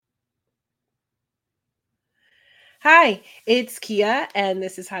Hi, it's Kia, and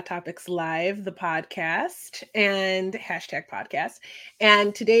this is Hot Topics Live, the podcast and hashtag podcast.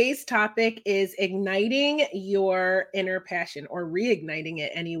 And today's topic is igniting your inner passion or reigniting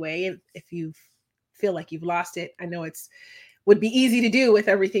it anyway. If you feel like you've lost it, I know it's would be easy to do with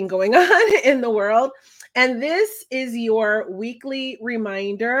everything going on in the world. And this is your weekly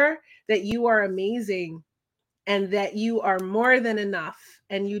reminder that you are amazing and that you are more than enough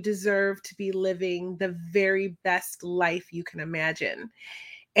and you deserve to be living the very best life you can imagine.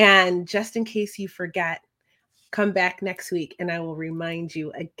 And just in case you forget, come back next week and I will remind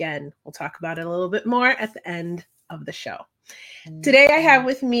you again. We'll talk about it a little bit more at the end of the show. Today I have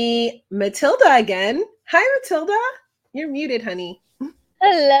with me Matilda again. Hi, Matilda. You're muted, honey.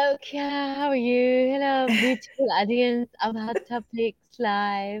 Hello, Kia. How are you? Hello, beautiful audience of Hot Topics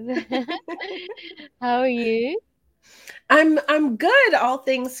Live. How are you? I'm good, all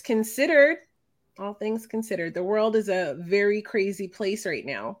things considered. All things considered. The world is a very crazy place right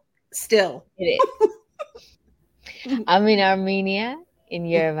now. Still. It is. I'm in Armenia, in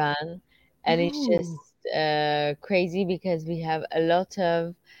Yerevan, and it's just Ooh. crazy because we have a lot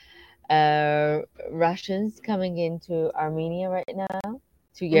of Russians coming into Armenia right now,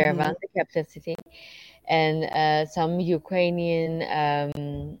 to Yerevan, Mhm. the capital city, and some Ukrainian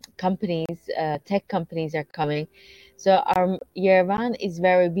companies, tech companies are coming. So our Yerevan is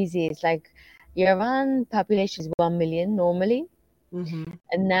very busy. It's like Yerevan population is 1 million normally, Mhm.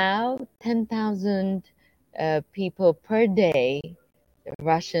 and now 10,000 people per day,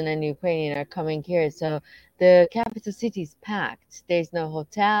 Russian and Ukrainian, are coming here. So the capital city is packed. There's no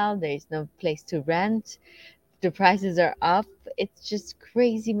hotel, there's no place to rent. The prices are up. It's just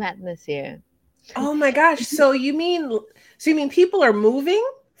crazy madness here. Oh my gosh. So you mean people are moving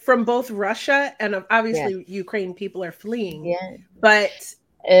from both Russia and Yeah, obviously Ukraine, people are fleeing, yeah. but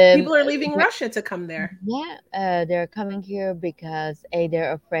Um, people are leaving Russia to come there. yeah, they're coming here because A,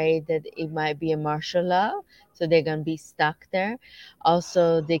 they're afraid that it might be a martial law, so they're gonna be stuck there.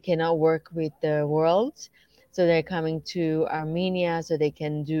 Also, they cannot work with the world, so they're coming to Armenia so they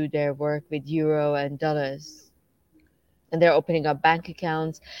can do their work with euro and dollars. And they're opening up bank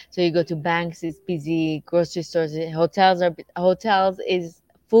accounts. So you go to banks, it's busy. Grocery stores, hotels is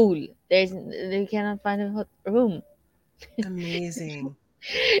full. There's they cannot find a room. Amazing.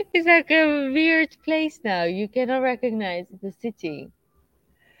 It's like a weird place now. You cannot recognize the city.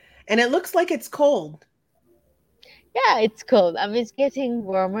 And it looks like it's cold. Yeah, it's cold. I mean, it's getting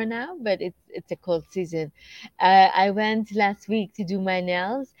warmer now, but it's a cold season. I went last week to do my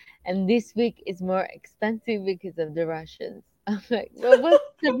nails, and this week is more expensive because of the Russians. I'm like, well, what's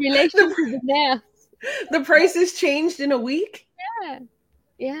the relation the to the nails? the prices changed in a week. Yeah,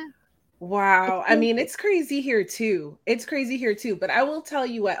 yeah, it's Wow. I mean, crazy. it's crazy here too. It's crazy here too, but I will tell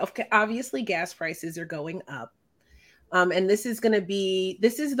you what, okay, obviously gas prices are going up. And this is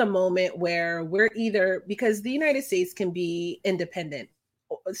the moment where we're either, because the United States can be independent,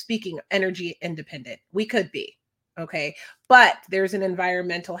 speaking energy independent, we could be, okay, but there's an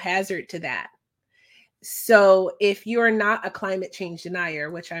environmental hazard to that. So if you're not a climate change denier,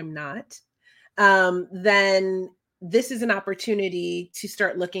 which I'm not, then this is an opportunity to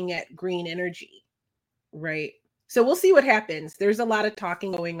start looking at green energy. Right. So we'll see what happens. There's a lot of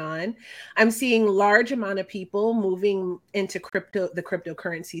talking going on. I'm seeing large amount of people moving into the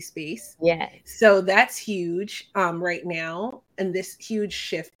cryptocurrency space. Yeah, So that's huge right now, and this huge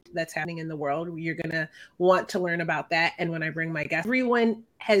shift that's happening in the world. You're gonna want to learn about that. And when I bring my guests, everyone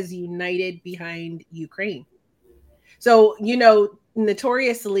has united behind Ukraine. So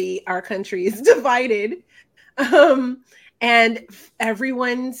notoriously, our country is divided, um and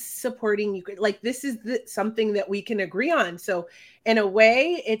everyone's supporting Ukraine. Like this is something that we can agree on. So in a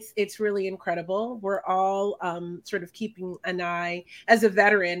way, it's really incredible. We're all sort of keeping an eye. As a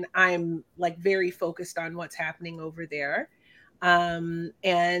veteran, I'm like very focused on what's happening over there.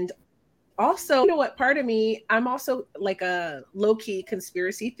 And also, what, part of me, I'm also like a low-key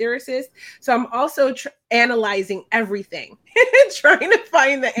conspiracy theorist. So I'm also analyzing everything trying to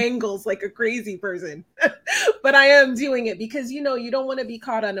find the angles like a crazy person. But I am doing it because you don't want to be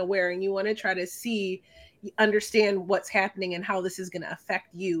caught unaware, and you want to try to understand what's happening and how this is going to affect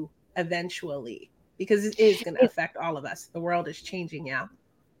you eventually, because it is going to it, affect all of us. The world is changing. Yeah.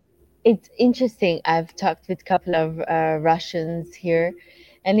 it's interesting. I've talked with a couple of Russians here,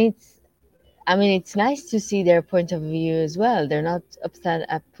 and I mean, it's nice to see their point of view as well. They're not upset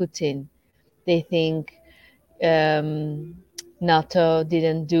at Putin. They think um, NATO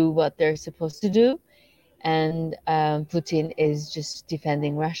didn't do what they're supposed to do, and Putin is just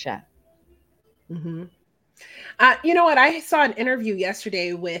defending Russia. Hmm. You know what? I saw an interview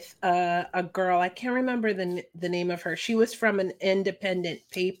yesterday with a girl. I can't remember the name of her. She was from an independent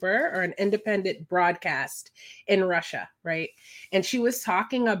paper or an independent broadcast in Russia, right? And she was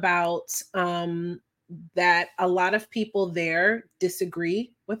talking about that a lot of people there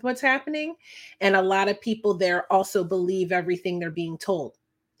disagree with what's happening, and a lot of people there also believe everything they're being told.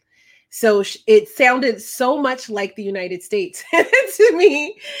 So it sounded so much like the United States to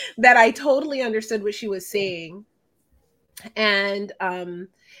me that I totally understood what she was saying, and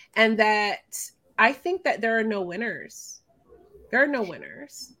that I think that there are no winners. There are no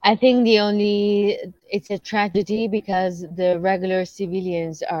winners. I think the only it's a tragedy because the regular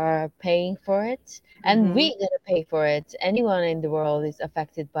civilians are paying for it, and Hmm. we gonna pay for it. Anyone in the world is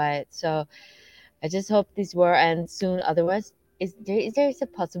affected by it. So I just hope this war ends soon. Otherwise, is there a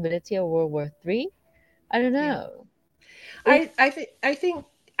possibility of World War III? I don't Yeah, know. If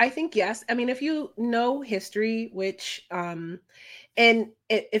I think yes. I mean, if you know history, which and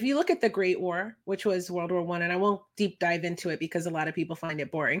if you look at the Great War, which was World War I, and I won't deep dive into it because a lot of people find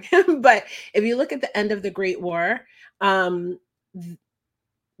it boring, but if you look at the end of the Great War, um,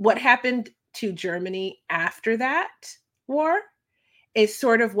 what happened to Germany after that war is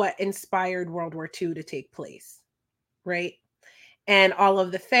sort of what inspired World War II to take place, right? And all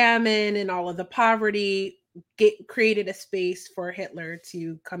of the famine and all of the poverty created a space for Hitler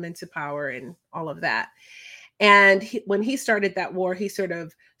to come into power and all of that. And when he started that war, he sort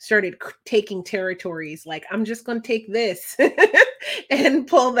of started taking territories like, I'm just going to take this and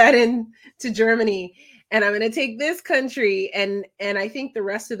pull that into Germany. And I'm going to take this country. And I think the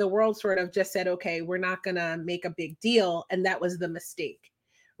rest of the world sort of just said, okay, we're not going to make a big deal. And that was the mistake,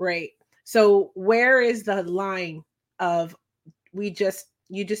 right? So where is the line of you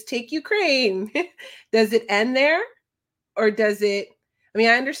just take Ukraine? Does it end there? Or does it, I mean,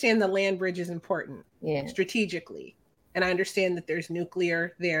 I understand the land bridge is important yeah, strategically, and I understand that there's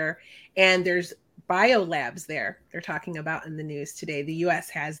nuclear there and there's biolabs there they're talking about in the news today. The US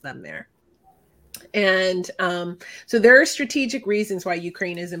has them there. And so there are strategic reasons why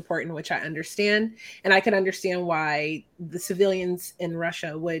Ukraine is important, which I understand. And I can understand why the civilians in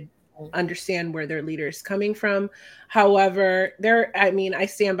Russia would understand where their leader is coming from. However, I mean, I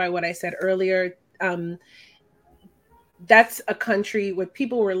stand by what I said earlier. That's a country where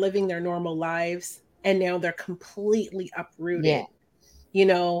people were living their normal lives and now they're completely yeah, uprooted,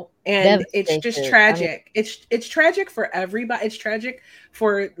 and it's just devastated. I mean, tragic. It's tragic for everybody. It's tragic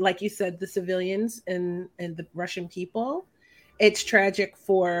for, like you said, the civilians and the Russian people. It's tragic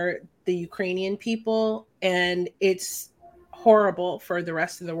for the Ukrainian people, and it's horrible for the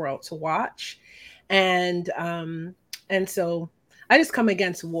rest of the world to watch. And so I just come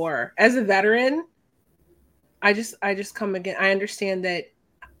against war as a veteran. I just come again. I understand that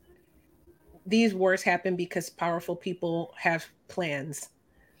these wars happen because powerful people have plans,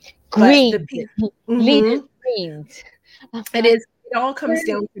 but the greed, people. leaders Hmm. greed. It is. It all comes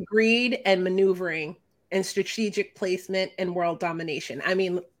down to greed and maneuvering and strategic placement and world domination. I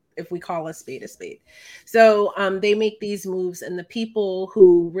mean, if we call a spade a spade. So they make these moves, and the people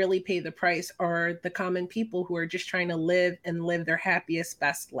who really pay the price are the common people who are just trying to live and live their happiest,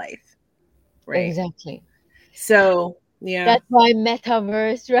 best life. Right. Exactly. So, yeah. That's why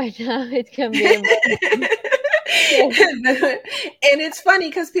metaverse right now it can be a yes, And it's funny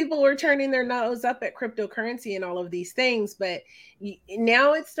because people were turning their nose up at cryptocurrency and all of these things, but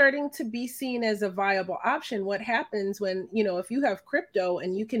now it's starting to be seen as a viable option. What happens when, if you have crypto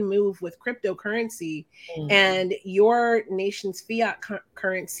and you can move with cryptocurrency and your nation's fiat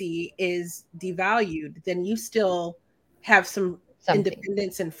currency is devalued, then you still have some something.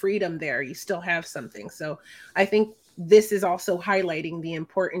 independence and freedom there. You still have something. So I think this is also highlighting the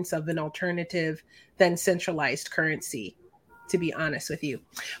importance of an alternative than centralized currency, to be honest with you.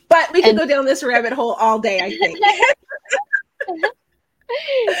 But we could And go down this rabbit hole all day, I think.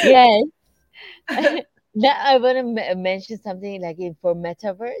 yes, that I want to mention something like for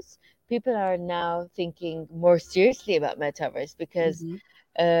metaverse, people are now thinking more seriously about metaverse because Mhm,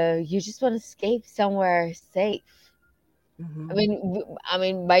 you just want to escape somewhere safe. I mhm.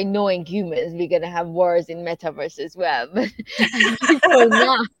 mean, by knowing humans, we're gonna have wars in metaverse as well. But at least for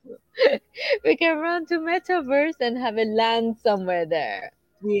now, we can run to metaverse and have a land somewhere there.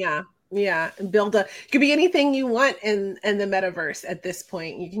 Yeah, yeah, and build a could be anything you want in the metaverse at this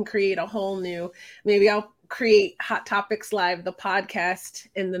point. You can create a whole new. Maybe I'll create Hot Topics Live, the podcast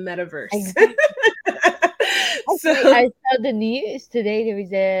in the metaverse. Exactly. Actually, So, I saw the news today. There is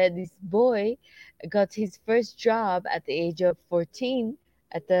this boy got his first job at the age of 14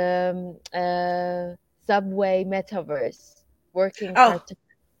 at the Subway Metaverse, working oh, part time.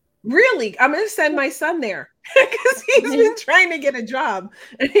 Really, I'm going to send my son there because he's been trying to get a job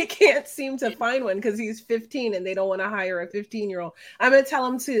and he can't seem to find one because he's 15 and they don't want to hire a 15-year-old. I'm going to tell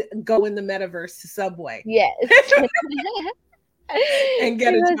him to go in the metaverse to Subway Yes. and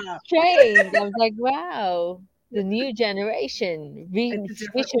get It a was job. strange. I was like, wow, the new generation. It's a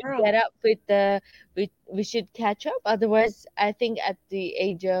We different should world. get up with the we should catch up. Otherwise, I think at the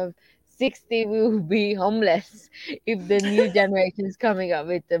age of 60 we will be homeless if the new generation is coming up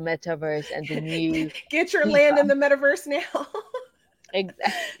with the metaverse and the new Get your land in FIFA. the metaverse now.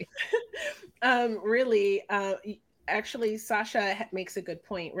 Exactly. Really, actually, Sasha makes a good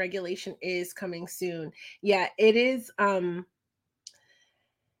point. Regulation is coming soon. Yeah, it is.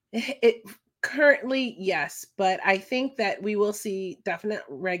 It currently, yes, but I think that we will see definite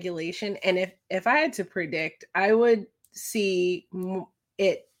regulation. And if I had to predict, I would see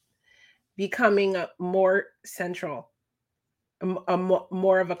it becoming a more central,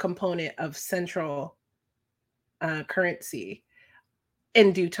 more of a component of central currency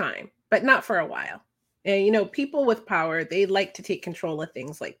in due time, but not for a while. And people with power, they like to take control of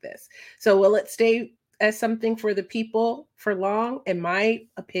things like this. So will it stay as something for the people for long? In my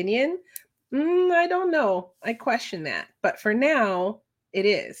opinion, I don't know. I question that. But for now, it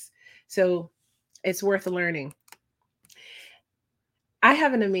is. So it's worth learning. I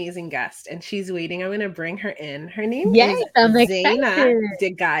have an amazing guest and she's waiting. I'm going to bring her in. Her name Yes, is I'm Zaina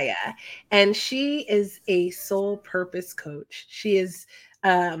excited. Degaya, and she is a soul purpose coach. She is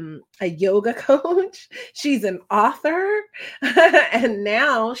a yoga coach. She's an author. And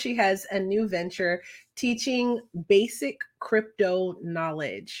now she has a new venture teaching basic crypto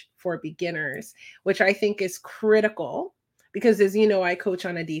knowledge for beginners, which I think is critical because, as you know, I coach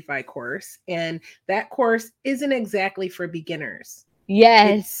on a DeFi course, and that course isn't exactly for beginners.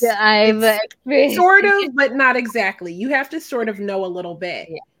 Yes, It's I've it's experienced sort it. of, but not exactly. You have to sort of know a little bit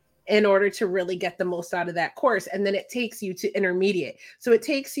Yeah. in order to really get the most out of that course. And then it takes you to intermediate. So it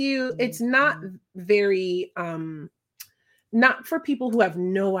takes you, it's not very not for people who have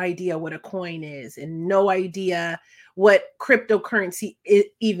no idea what a coin is and no idea what cryptocurrency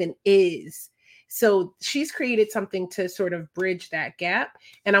even is. So she's created something to sort of bridge that gap.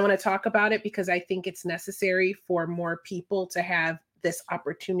 And I want to talk about it because I think it's necessary for more people to have this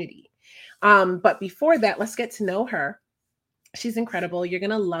opportunity. But before that, let's get to know her. She's incredible. You're going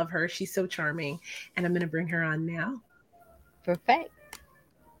to love her. She's so charming. And I'm going to bring her on now. Perfect.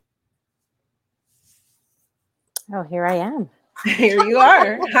 Oh, here I am. Here you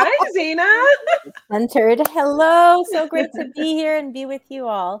are. Hi, Zena. Entered. Hello. So great to be here and be with you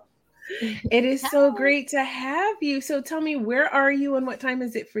all. It is so great to have you. So tell me, where are you and what time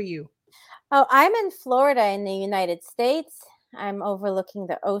is it for you? Oh, I'm in Florida in the United States. I'm overlooking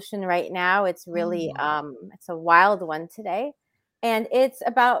the ocean right now. It's really it's a wild one today. And it's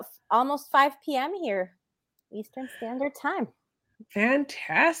about almost 5 p.m. here, Eastern Standard Time.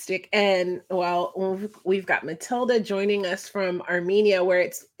 Fantastic. And well, we've got Matilda joining us from Armenia, where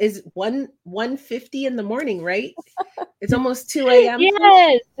is 1:50 in the morning, right? It's almost 2 a.m.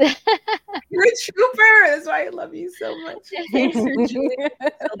 Yes. You're a trooper. That's why I love you so much. Thanks for joining us,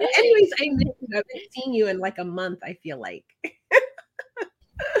 Matilda. Anyways, I haven't seen you in like a month, I feel like.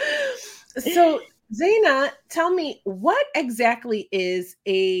 So, Zaina, tell me, what exactly is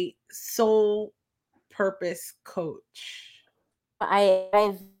a soul purpose coach?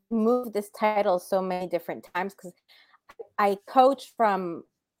 I've moved this title so many different times because I coach from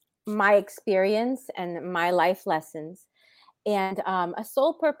my experience and my life lessons. And a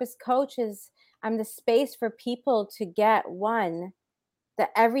soul purpose coach is I'm the space for people to get one, that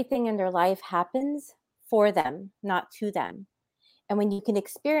everything in their life happens for them, not to them. And when you can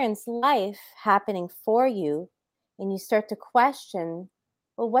experience life happening for you and you start to question,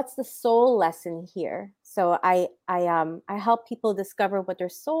 well, what's the soul lesson here? So I help people discover what their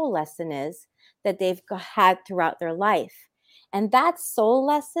soul lesson is that they've had throughout their life. And that soul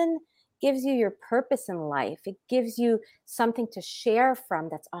lesson gives you your purpose in life. It gives you something to share from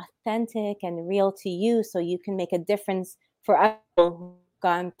that's authentic and real to you, so you can make a difference for others who've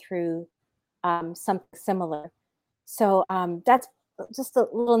gone through something similar. So that's just a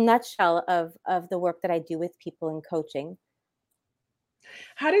little nutshell of the work that I do with people in coaching.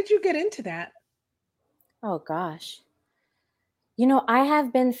 How did you get into that? Oh gosh. I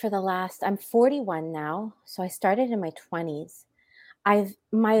have been I'm 41 now, so I started in my 20s.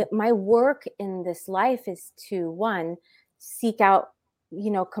 My work in this life is to, one, seek out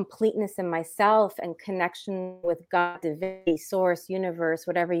completeness in myself and connection with God, divinity, source, universe,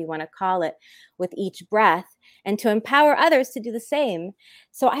 whatever you want to call it, with each breath, and to empower others to do the same.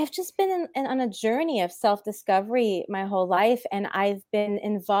 So I've just been on a journey of self-discovery my whole life, and I've been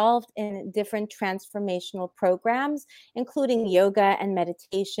involved in different transformational programs, including yoga and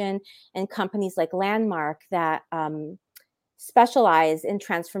meditation, and companies like Landmark that specialize in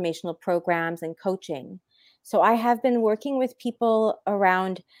transformational programs and coaching. So I have been working with people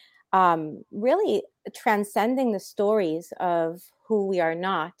around really transcending the stories of who we are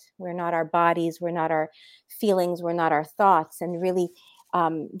not. We're not our bodies, we're not our feelings, we're not our thoughts, and really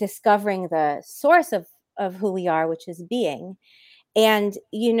discovering the source of who we are, which is being. And,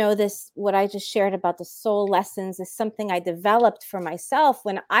 this, what I just shared about the soul lessons is something I developed for myself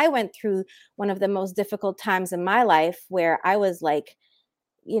when I went through one of the most difficult times in my life, where I was like,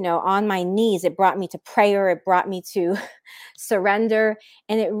 on my knees. It brought me to prayer. It brought me to surrender.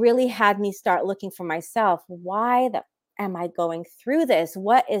 And it really had me start looking for myself. Why am I going through this?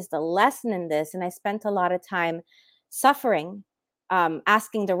 What is the lesson in this? And I spent a lot of time suffering,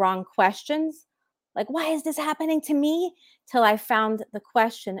 asking the wrong questions. Like, why is this happening to me? Till I found the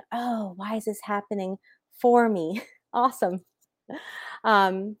question, oh, why is this happening for me? Awesome.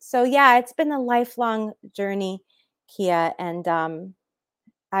 So yeah, it's been a lifelong journey, Kia. And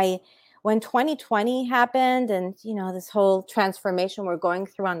when 2020 happened, and this whole transformation we're going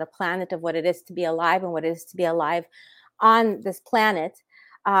through on the planet of what it is to be alive and what it is to be alive on this planet,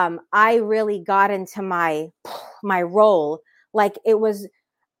 I really got into my role. Like,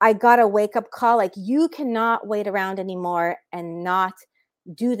 I got a wake up call. Like, you cannot wait around anymore and not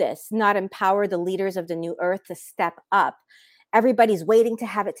do this, not empower the leaders of the new earth to step up. Everybody's waiting to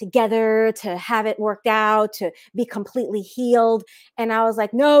have it together, to have it worked out, to be completely healed. And I was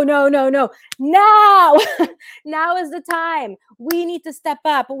like, no. Now is the time. We need to step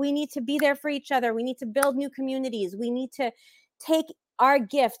up. We need to be there for each other. We need to build new communities. We need to take our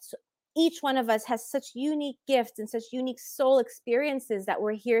gifts. Each one of us has such unique gifts and such unique soul experiences that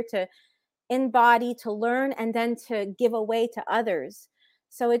we're here to embody, to learn, and then to give away to others.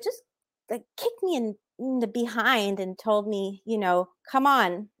 So it just kicked me in the behind and told me, come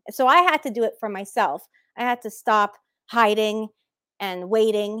on. So I had to do it for myself. I had to stop hiding and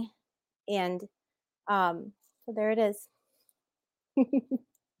waiting. And so there it is.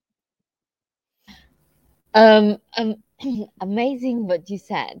 Amazing what you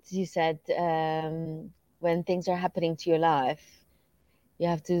said. You said when things are happening to your life, you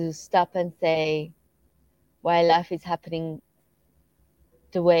have to stop and say why life is happening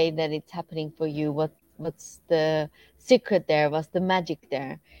the way that it's happening for you. What's the secret there? What's the magic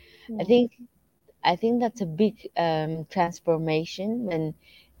there? I think that's a big transformation when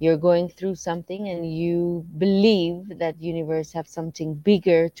you're going through something and you believe that universe have something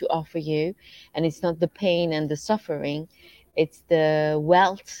bigger to offer you, and it's not the pain and the suffering, it's the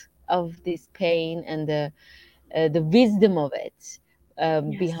wealth of this pain and the wisdom of it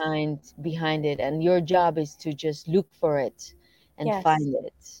behind it, and your job is to just look for it and find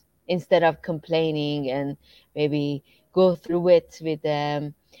it instead of complaining and maybe go through it with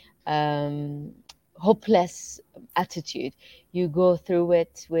hopeless attitude. You go through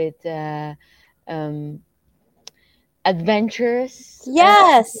it with adventurous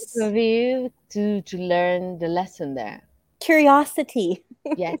of you to learn the lesson there. Curiosity.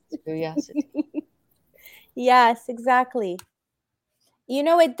 Yes, curiosity. Yes, exactly.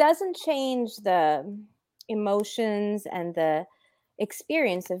 It doesn't change the emotions and the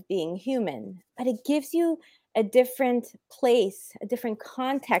experience of being human, but it gives you a different place, a different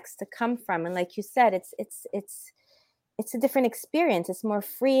context to come from. And like you said, it's a different experience. It's more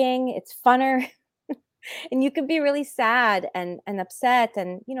freeing, it's funner. And you can be really sad and upset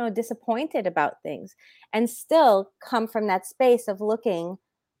and disappointed about things, and still come from that space of looking,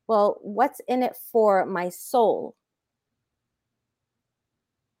 well, what's in it for my soul?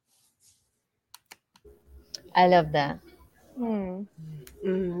 I love that.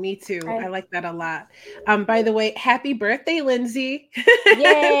 Me too. I like that a lot. By the way, happy birthday, Lindsay.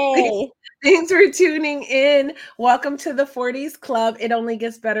 Yay. Thanks for tuning in. Welcome to the 40s Club. It only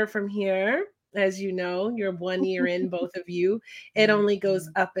gets better from here. As you know, you're 1 year in, both of you. It only goes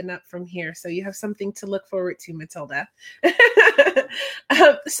up and up from here. So you have something to look forward to, Matilda.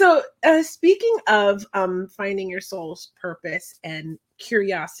 So speaking of finding your soul's purpose and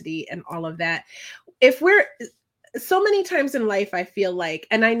curiosity and all of that, so many times in life, I feel like,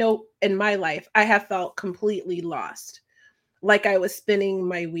 and I know in my life, I have felt completely lost, like I was spinning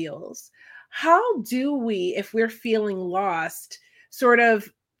my wheels. How do we, if we're feeling lost, sort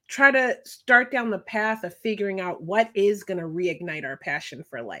of try to start down the path of figuring out what is going to reignite our passion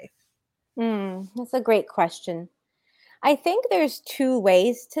for life? That's a great question. I think there's two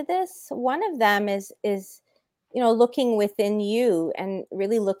ways to this. One of them is looking within you and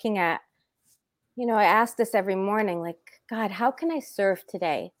really looking at, I ask this every morning, like, God, how can I serve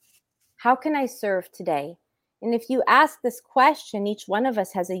today? How can I serve today? And if you ask this question, each one of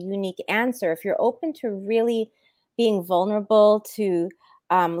us has a unique answer. If you're open to really being vulnerable, to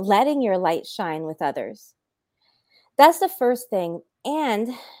letting your light shine with others, that's the first thing. And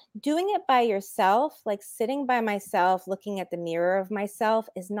doing it by yourself, like sitting by myself, looking at the mirror of myself,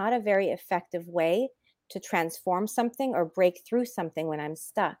 is not a very effective way to transform something or break through something when I'm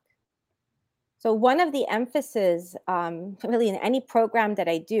stuck. So one of the emphasis, really in any program that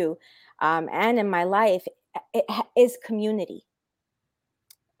I do, and in my life, is community.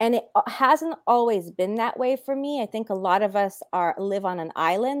 And it hasn't always been that way for me. I think a lot of us live on an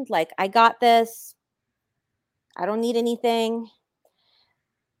island. Like, I got this. I don't need anything.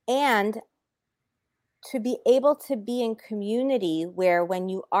 And to be able to be in community where when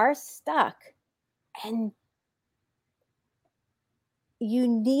you are stuck and you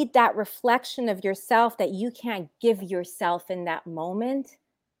need that reflection of yourself that you can't give yourself in that moment,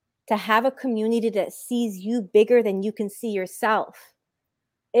 to have a community that sees you bigger than you can see yourself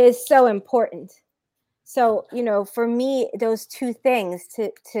is so important. So, for me, those two things,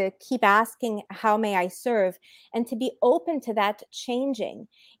 to keep asking, how may I serve? And to be open to that changing.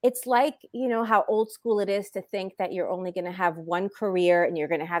 It's like, how old school it is to think that you're only going to have one career and you're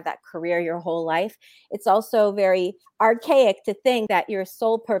going to have that career your whole life. It's also very archaic to think that your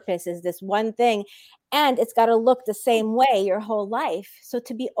sole purpose is this one thing and it's got to look the same way your whole life. So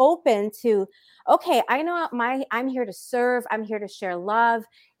to be open to, okay, I know I'm here to serve. I'm here to share love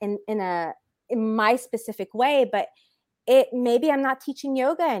in my specific way, but maybe I'm not teaching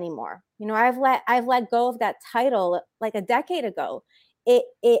yoga anymore. I've let go of that title like a decade ago.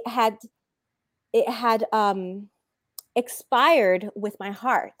 It had expired with my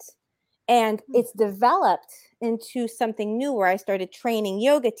heart, and it's developed into something new where I started training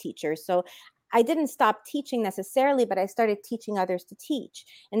yoga teachers. So I didn't stop teaching necessarily, but I started teaching others to teach,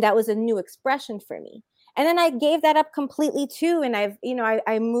 and that was a new expression for me. And then I gave that up completely too. And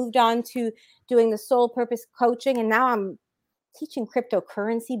I moved on to doing the soul purpose coaching. And now I'm teaching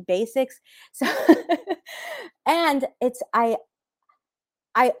cryptocurrency basics. So, and I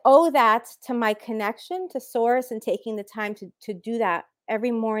owe that to my connection to source and taking the time to do that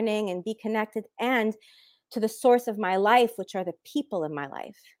every morning and be connected, and to the source of my life, which are the people in my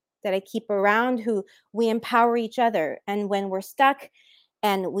life that I keep around, who we empower each other. And when we're stuck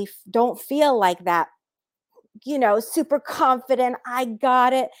and we don't feel like that, super confident, I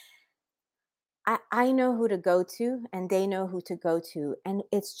got it, I know who to go to, and they know who to go to. And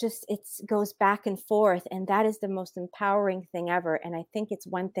it goes back and forth. And that is the most empowering thing ever. And I think it's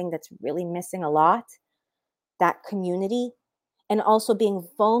one thing that's really missing a lot, that community, and also being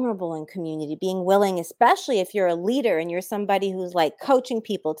vulnerable in community, being willing, especially if you're a leader and you're somebody who's like coaching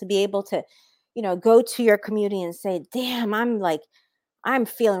people, to be able to, go to your community and say, damn, I'm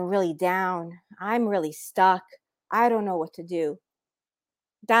feeling really down. I'm really stuck. I don't know what to do.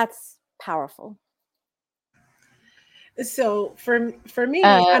 That's powerful. So for me,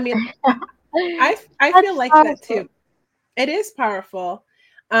 Uh, I mean, I that's feel like that powerful. too. It is powerful.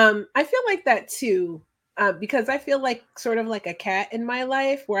 I feel like that too, because I feel like sort of like a cat in my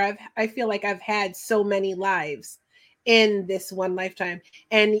life, where I feel like I've had so many lives in this one lifetime,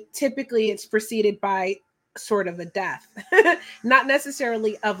 and typically it's preceded by sort of a death, not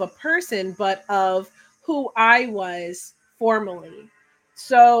necessarily of a person, but of who I was formerly.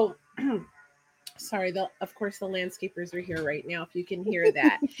 So. Sorry, of course the landscapers are here right now, if you can hear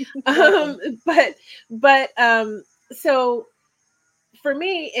that. um but so for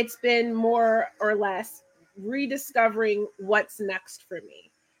me, it's been more or less rediscovering what's next for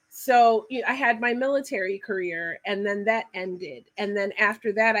me. So I had my military career, and then that ended, and then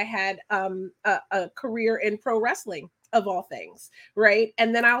after that I had a career in pro wrestling, of all things, right?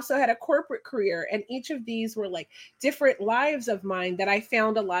 And then I also had a corporate career, and each of these were like different lives of mine that I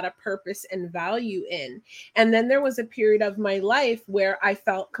found a lot of purpose and value in. And then there was a period of my life where I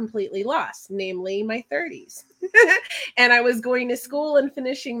felt completely lost, namely my 30s. And I was going to school and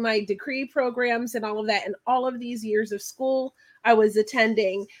finishing my degree programs and all of that. And all of these years of school I was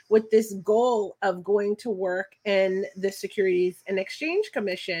attending with this goal of going to work in the Securities and Exchange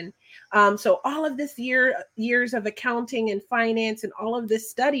Commission. So all of this years of accounting and finance and all of this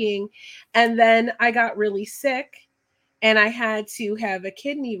studying. And then I got really sick and I had to have a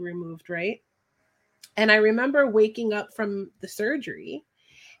kidney removed, right? And I remember waking up from the surgery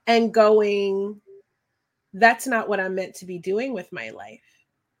and going, that's not what I'm meant to be doing with my life.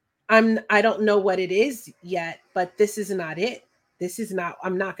 I don't know what it is yet, but this is not it. This is not,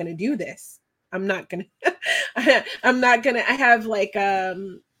 I'm not going to do this. I'm not going to, I'm not going to, I have like,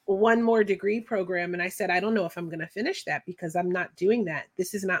 one more degree program. And I said, I don't know if I'm going to finish that because I'm not doing that.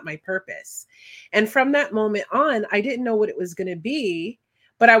 This is not my purpose. And from that moment on, I didn't know what it was going to be,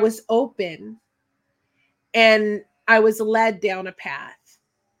 but I was open and I was led down a path,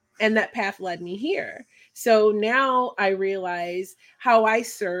 and that path led me here. So now I realize how I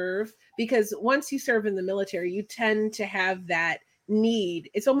serve, because once you serve in the military, you tend to have that need.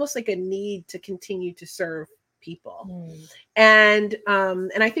 It's almost like a need to continue to serve people. And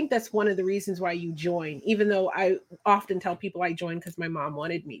I think that's one of the reasons why you join, even though I often tell people I joined because my mom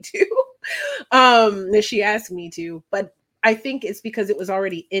wanted me to. She asked me to, but I think it's because it was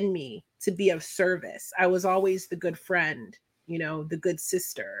already in me to be of service. I was always the good friend, the good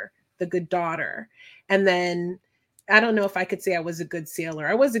sister, the good daughter. And then I don't know if I could say I was a good sailor.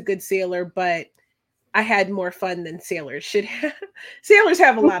 I was a good sailor, but I had more fun than sailors should have. Sailors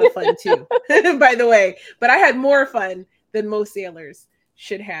have a lot of fun too, by the way, but I had more fun than most sailors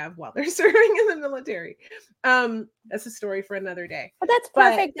should have while they're serving in the military. That's a story for another day. Well, that's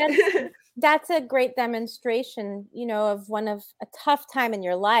perfect. That's a great demonstration, of a tough time in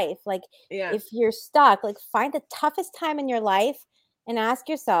your life. Like, if you're stuck, like, find the toughest time in your life and ask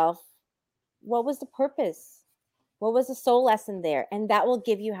yourself, what was the purpose? What was the soul lesson there? And that will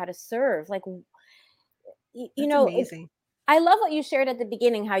give you how to serve. Like, amazing. I love what you shared at the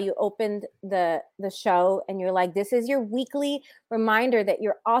beginning, how you opened the show and you're like, this is your weekly reminder that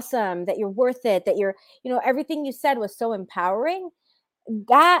you're awesome, that you're worth it, that you're, everything you said was so empowering.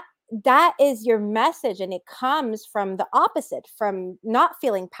 That is your message. And it comes from the opposite, from not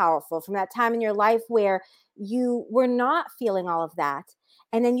feeling powerful, from that time in your life where you were not feeling all of that.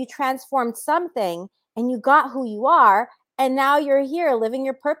 And then you transformed something and you got who you are. And now you're here living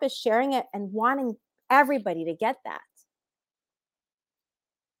your purpose, sharing it, and wanting everybody to get that.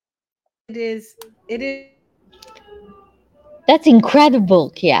 It is. That's incredible,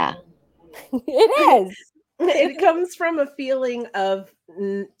 Kia. It is. It comes from a feeling of,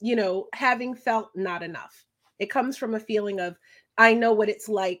 having felt not enough. It comes from a feeling of, I know what it's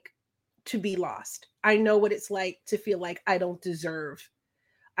like to be lost. I know what it's like to feel like I don't deserve.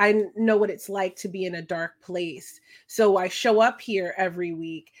 I know what it's like to be in a dark place. So I show up here every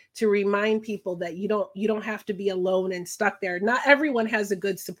week to remind people that you don't have to be alone and stuck there. Not everyone has a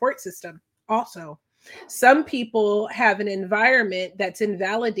good support system. Also, some people have an environment that's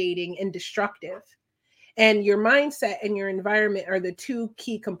invalidating and destructive. And your mindset and your environment are the two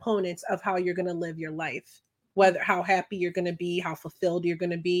key components of how you're going to live your life, how happy you're going to be, how fulfilled you're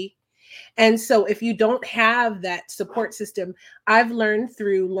going to be. And so if you don't have that support system, I've learned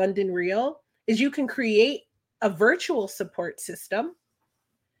through London Real is you can create a virtual support system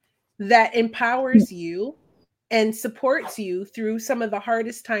that empowers you and supports you through some of the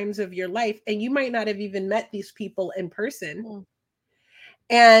hardest times of your life. And you might not have even met these people in person.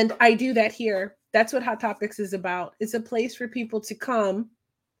 And I do that here. That's what Hot Topics is about. It's a place for people to come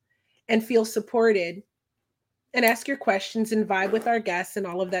and feel supported and ask your questions and vibe with our guests and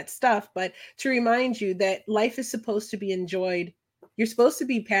all of that stuff. But to remind you that life is supposed to be enjoyed. You're supposed to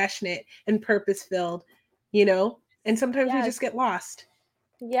be passionate and purpose-filled, and sometimes we just get lost.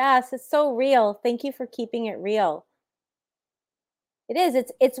 Yes, it's so real. Thank you for keeping it real. It is.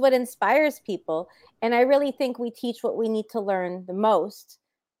 It's what inspires people. And I really think we teach what we need to learn the most.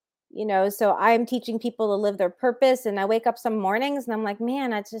 So I'm teaching people to live their purpose, and I wake up some mornings and I'm like,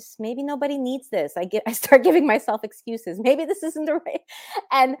 man, maybe nobody needs this. I start giving myself excuses. Maybe this isn't the right.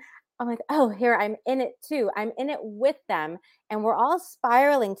 And I'm like, oh, here, I'm in it too. I'm in it with them, and we're all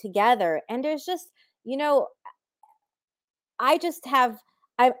spiraling together. And there's just,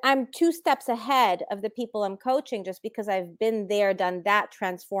 I'm 2 steps ahead of the people I'm coaching just because I've been there, done that,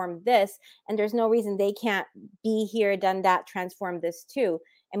 transformed this. And there's no reason they can't be here, done that, transform this too,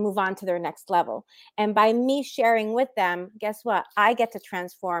 and move on to their next level. And by me sharing with them, guess what? I get to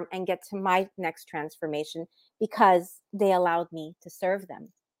transform and get to my next transformation because they allowed me to serve them.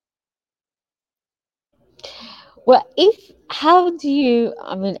 Well, I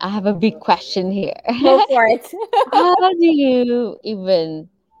have a big question here. Go for it. How do you even,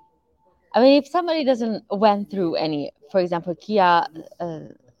 if somebody doesn't went through any, for example, Kia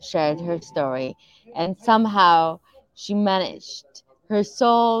shared her story and somehow she managed, her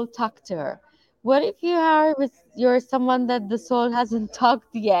soul talked to her. What if you're someone that the soul hasn't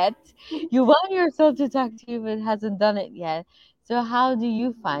talked yet? You want your soul to talk to you, but hasn't done it yet. So how do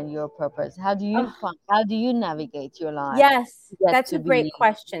you find your purpose? How do you Oh, how do you navigate your life yes, to get that's to a great be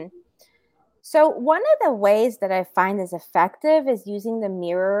question. So, one of the ways that I find is effective is using the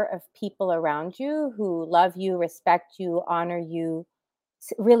mirror of people around you who love you, respect you, honor you,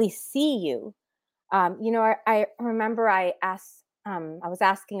 really see you. I remember I was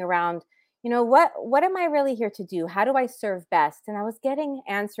asking around, what am I really here to do? How do I serve best? And I was getting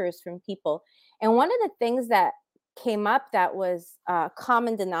answers from people. And one of the things that came up that was a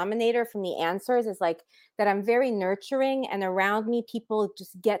common denominator from the answers is like that I'm very nurturing, and around me, people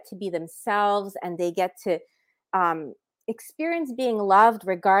just get to be themselves and they get to um, experience being loved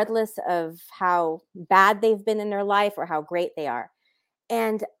regardless of how bad they've been in their life or how great they are.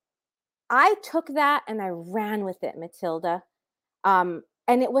 And I took that and I ran with it, Matilda. And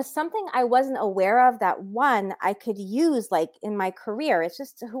it was something I wasn't aware of that one I could use like in my career. It's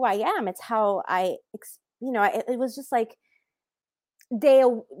just who I am. It's how it was just like they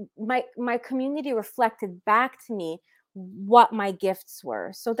my community reflected back to me what my gifts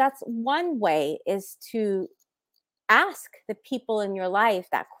were. So that's one way, is to ask the people in your life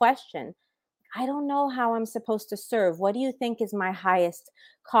that question. I don't know how I'm supposed to serve. What do you think is my highest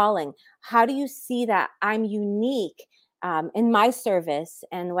calling? How do you see that I'm unique in my service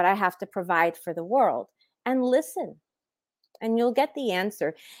and what I have to provide for the world? And listen, and you'll get the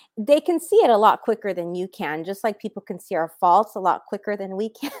answer. They can see it a lot quicker than you can, just like people can see our faults a lot quicker than we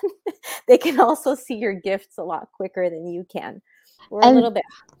can. They can also see your gifts a lot quicker than you can. We're a and little bit.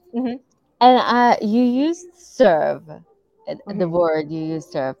 Mhm, you used serve, the mhm. word you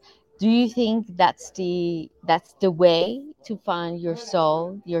used serve. Do you think that's the way to find your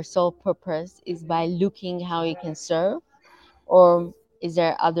soul purpose is by looking how you can serve, or is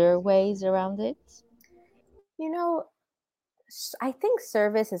there other ways around it? You know, I think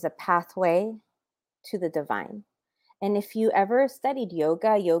service is a pathway to the divine. And if you ever studied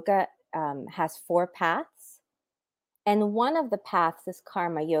yoga, yoga has four paths. And one of the paths is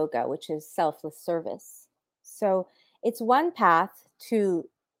karma yoga, which is selfless service. So it's one path to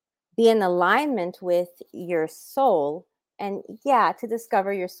be in alignment with your soul and, yeah, to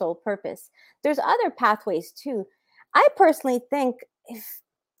discover your soul purpose. There's other pathways too. I personally think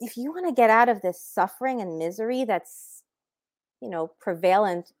if you want to get out of this suffering and misery that's,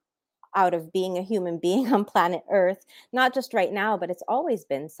 prevalent out of being a human being on planet Earth, not just right now, but it's always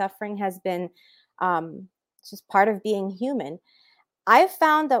been. Suffering has been just part of being human. I've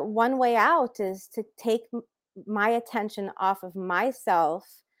found that one way out is to take my attention off of myself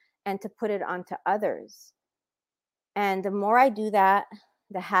and to put it onto others. And the more I do that,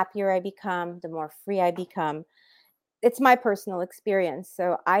 the happier I become, the more free I become. It's my personal experience.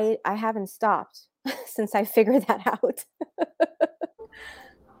 So I haven't stopped since I figured that out.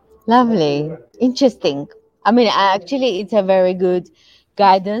 Lovely. Interesting. I mean, actually, it's a very good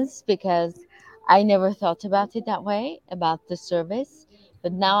guidance because I never thought about it that way, about the service.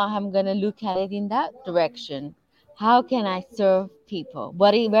 But now I'm going to look at it in that direction. How can I serve people?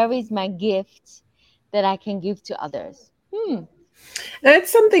 Where is my gift that I can give to others?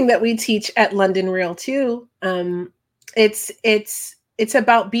 That's something that we teach at London Real too. It's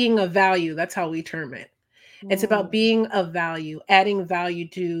about being of value. That's how we term it. It's about Mm, being of value, adding value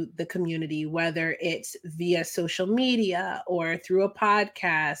to the community, whether it's via social media or through a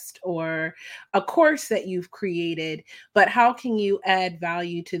podcast or a course that you've created. But how can you add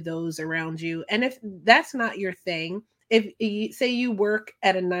value to those around you? And if that's not your thing, if you say you work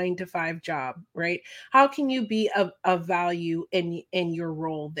at a 9 to 5 job, right? How can you be of value in your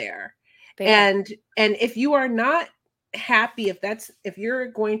role there? there. And if you are not happy, if you're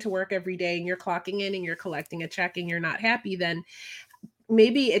going to work every day and you're clocking in and you're collecting a check and you're not happy, then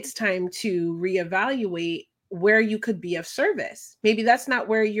maybe it's time to reevaluate where you could be of service. Maybe that's not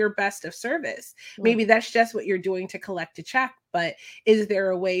where you're best of service. Mm. Maybe that's just what you're doing to collect a check, but is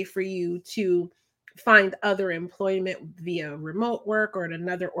there a way for you to find other employment via remote work or at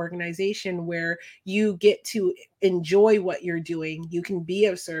another organization where you get to enjoy what you're doing, you can be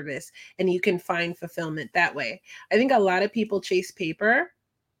of service, and you can find fulfillment that way? I think a lot of people chase paper.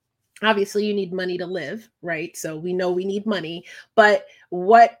 Obviously you need money to live, right? So we know we need money, but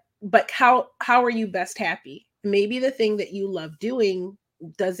how are you best happy? Maybe the thing that you love doing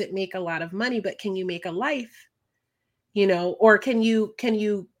doesn't make a lot of money, but can you make a life? Or can you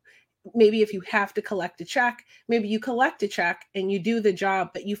maybe if you have to collect a check, maybe you collect a check and you do the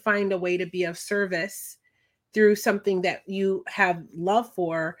job, but you find a way to be of service through something that you have love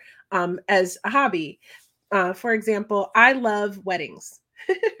for, as a hobby. For example, I love weddings.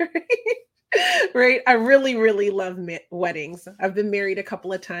 Right. I really, really love weddings. I've been married a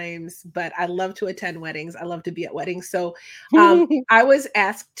couple of times, but I love to attend weddings. I love to be at weddings. So I was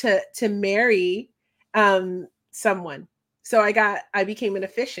asked to marry someone. So I became an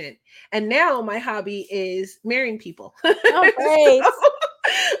officiant. And now my hobby is marrying people. Oh, great. So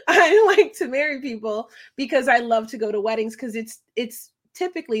I like to marry people because I love to go to weddings because it's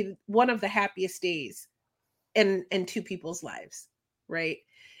typically one of the happiest days in two people's lives, right?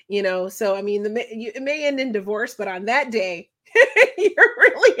 So I mean, it may end in divorce, but on that day, you're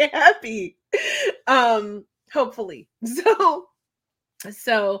really happy. Hopefully.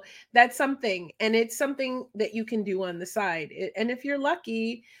 So that's something, and it's something that you can do on the side. And if you're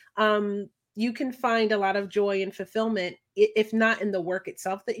lucky, you can find a lot of joy and fulfillment, if not in the work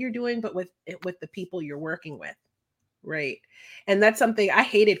itself that you're doing, but with the people you're working with, right? And that's something I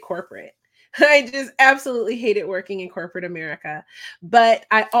hated corporate. I just absolutely hated working in corporate America. But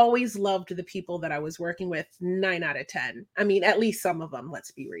I always loved the people that I was working with 9 out of 10. I mean, at least some of them,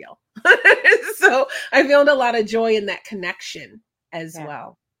 let's be real. So I found a lot of joy in that connection as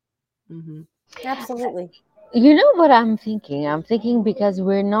well. Mm-hmm. Absolutely. You know what I'm thinking? I'm thinking because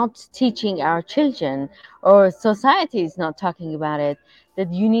we're not teaching our children, or society is not talking about it,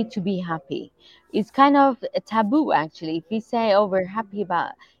 that you need to be happy. It's kind of a taboo, actually. If we say, oh,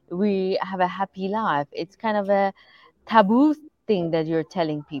 we have a happy life, it's kind of a taboo thing that you're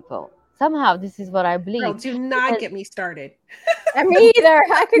telling people. Somehow, this is what I Girl, believe. do not get me started. Me either.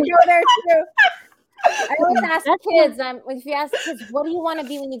 I could go there too. I always ask That's kids, if you ask kids, what do you want to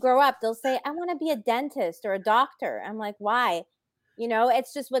be when you grow up? They'll say, I want to be a dentist or a doctor. I'm like, why?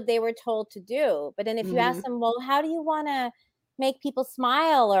 It's just what they were told to do. But then if you ask them, well, how do you want to make people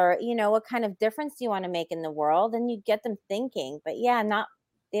smile, or, what kind of difference do you want to make in the world? And you get them thinking. But yeah,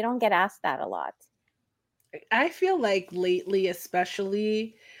 they don't get asked that a lot. I feel like lately,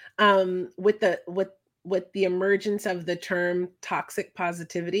 especially with the emergence of the term toxic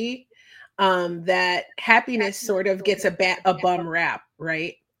positivity, that happiness sort of gets a bum rap,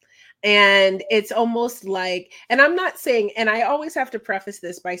 right? And it's almost like, and I'm not saying, and I always have to preface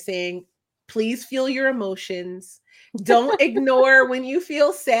this by saying, please feel your emotions. Don't ignore when you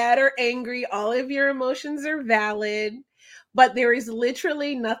feel sad or angry. All of your emotions are valid, but there is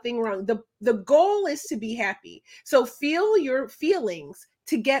literally nothing wrong. The goal is to be happy. So feel your feelings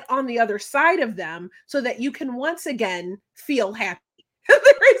to get on the other side of them so that you can once again feel happy.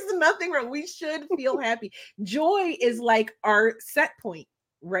 There is nothing wrong. We should feel happy. Joy is like our set point,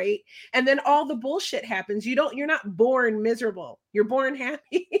 right? And then all the bullshit happens. You're not born miserable. You're born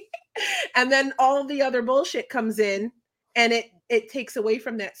happy. And then all the other bullshit comes in and it takes away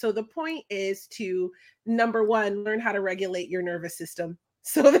from that. So the point is to, number one, learn how to regulate your nervous system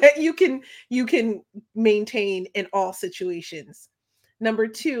so that you can maintain in all situations. Number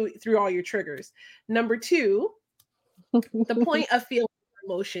two, through all your triggers. Number two, the point of feeling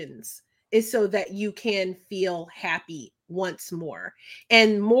emotions is so that you can feel happy once more.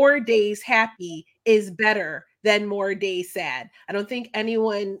 And more days happy is better than more days sad. I don't think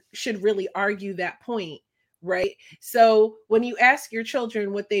anyone should really argue that point, right? So when you ask your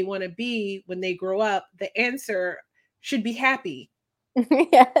children what they want to be when they grow up, the answer should be happy.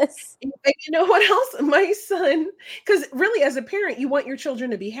 Yes. And you know what else? My son, because really as a parent, you want your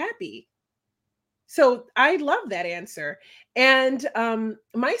children to be happy. So I love that answer. And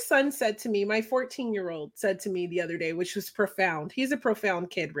my son said to me, my 14-year-old said to me the other day, which was profound. He's a profound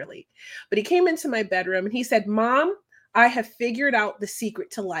kid, really. But he came into my bedroom and he said, Mom, I have figured out the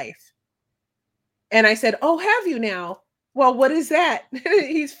secret to life. And I said, oh, have you now? Well, what is that?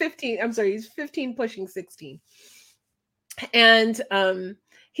 He's 15. I'm sorry, he's 15 pushing 16. And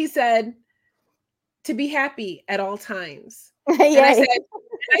he said, to be happy at all times. And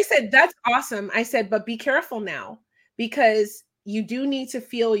I said, that's awesome. I said, but be careful now, because you do need to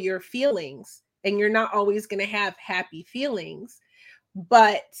feel your feelings and you're not always going to have happy feelings.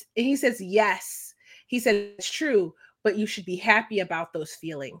 But he says, yes. He said, it's true, but you should be happy about those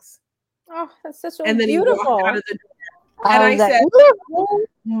feelings. Oh, that's so and then beautiful. He walked out of the door. And I said, oh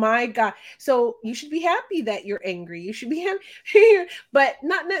my God. So you should be happy that you're angry. You should be happy, but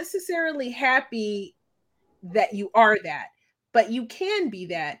not necessarily happy that you are that. But you can be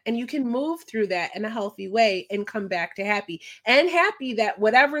that, and you can move through that in a healthy way and come back to happy. And happy that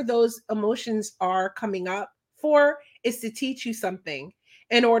whatever those emotions are coming up for is to teach you something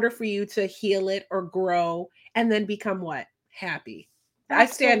in order for you to heal it or grow and then become what? Happy.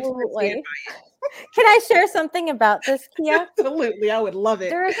 Absolutely. I stand by it. Can I share something about this, Kia? Absolutely. I would love it.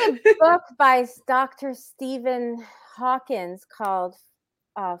 There's a book by Dr. Stephen Hawkins called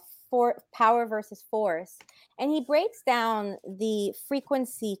for power versus force, and he breaks down the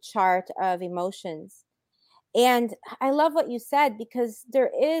frequency chart of emotions. And I love what you said, because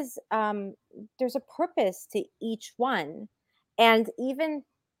there's a purpose to each one. And even,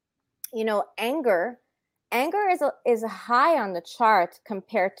 anger is high on the chart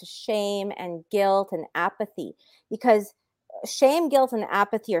compared to shame and guilt and apathy, because shame, guilt, and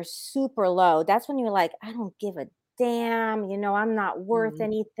apathy are super low. That's when you're like, I don't give a damn, I'm not worth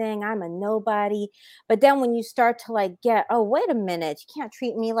anything, I'm a nobody. But then when you start to like get, oh, wait a minute, you can't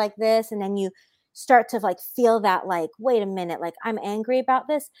treat me like this, and then you start to like feel that, like, wait a minute, like, I'm angry about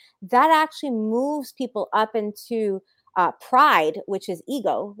this, that actually moves people up into pride, which is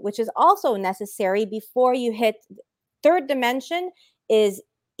ego, which is also necessary before you hit third dimension, is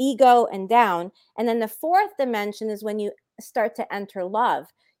ego and down. And then the fourth dimension is when you start to enter love.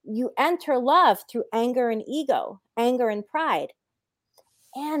 You enter love through anger and ego, anger and pride.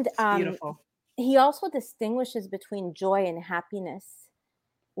 And Beautiful. he also distinguishes between joy and happiness.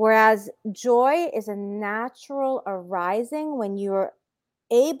 Whereas joy is a natural arising when you're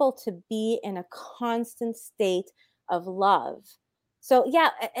able to be in a constant state of love. So yeah,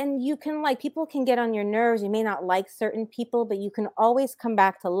 and you can, like, people can get on your nerves. You may not like certain people, but you can always come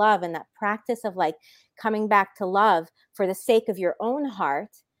back to love. And that practice of like coming back to love for the sake of your own heart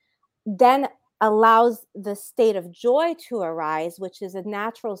then allows the state of joy to arise, which is a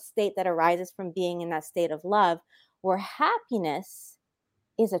natural state that arises from being in that state of love, where happiness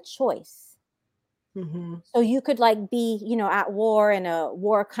is a choice. Mm-hmm. So you could like be, at war in a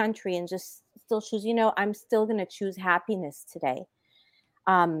war country and just still choose, I'm still going to choose happiness today.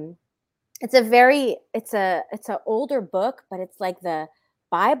 It's a older book, but it's like the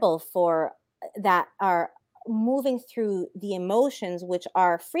Bible for that are moving through the emotions, which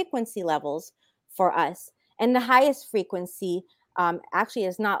are frequency levels for us. And the highest frequency actually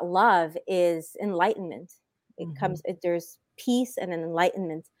is not love, is enlightenment. There's peace and an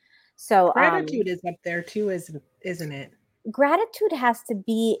enlightenment. So Gratitude is up there too, isn't it? gratitude has to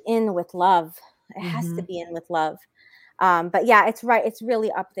be in with love. It has to be in with love. But yeah, it's right. It's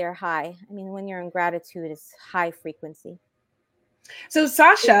really up there high. I mean, when you're in gratitude, it's high frequency. So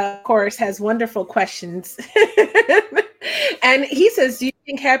Sasha, of course, has wonderful questions. And he says, do you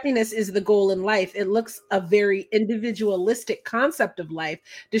think happiness is the goal in life? It looks a very individualistic concept of life,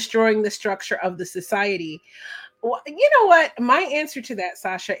 destroying the structure of the society. Well, you know what? My answer to that,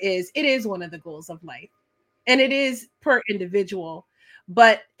 Sasha, is it is one of the goals of life. And it is per individual,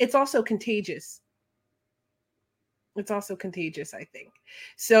 but it's also contagious. It's also contagious, I think.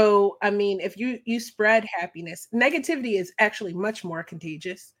 So I mean, if you spread happiness, negativity is actually much more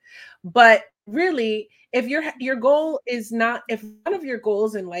contagious. But really, if your goal is not, if one of your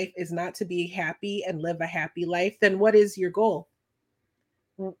goals in life is not to be happy and live a happy life, then what is your goal?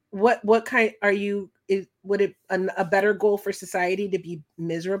 What kind are you, would it a better goal for society to be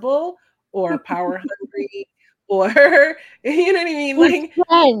miserable or power hungry, or you know what I mean, His like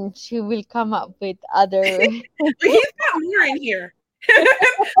French, he will come up with other. but he's got more in here.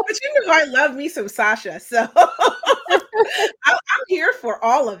 But you know, I love me some Sasha, so I'm here for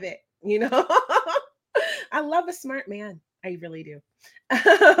all of it. I love a smart man. I really do.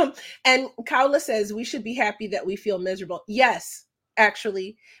 And Kaula says we should be happy that we feel miserable. Yes,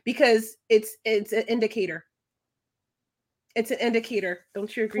 actually, because it's an indicator. It's an indicator.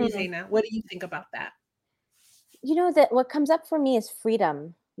 Don't you agree, Zaina? What do you think about that? That what comes up for me is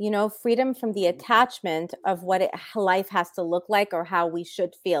freedom. Freedom from the attachment of what life has to look like or how we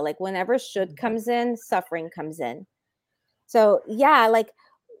should feel. Like whenever should comes in, suffering comes in. So yeah, like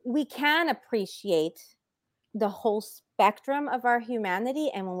we can appreciate the whole spectrum of our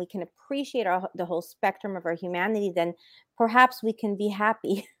humanity, and when we can appreciate the whole spectrum of our humanity, then perhaps we can be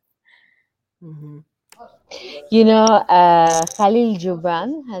happy. Khalil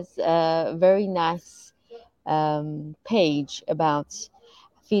Gibran has a very nice page about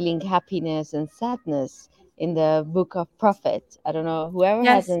feeling happiness and sadness in the book of Prophet. I don't know, whoever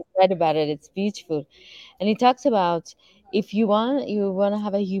Yes. hasn't read about it, it's beautiful. And he talks about, if you want to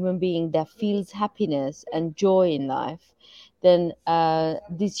have a human being that feels happiness and joy in life, then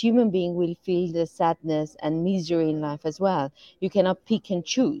this human being will feel the sadness and misery in life as well. You cannot pick and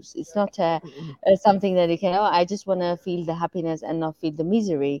choose. It's not something that you can, oh, I just want to feel the happiness and not feel the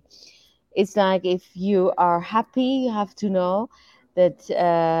misery. It's like, if you are happy, you have to know that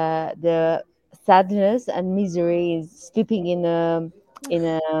the sadness and misery is sleeping in a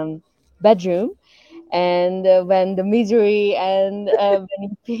bedroom. And when the misery and when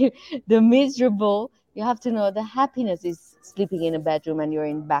you feel the miserable, you have to know the happiness is sleeping in a bedroom and you're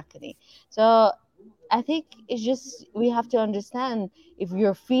in balcony. So I think it's just we have to understand if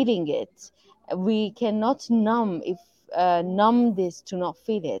you're feeling it, we cannot numb this to not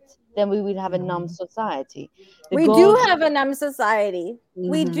feel it. Then we will have a numb society. The We goal, do have a numb society.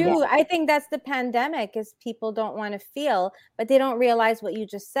 We yeah, do. I think that's the pandemic is people don't want to feel, but they don't realize what you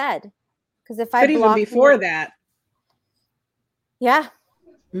just said. Because if I But even block before you, that, yeah,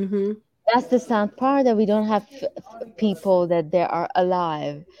 that's the sad part, that we don't have people that they are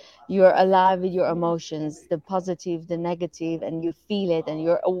alive. You're alive with your emotions, the positive, the negative, and you feel it, and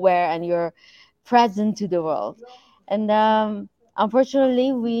you're aware, and you're present to the world. And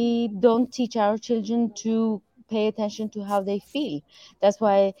unfortunately, we don't teach our children to pay attention to how they feel. That's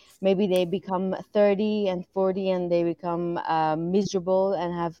why maybe they become 30 and 40 and they become miserable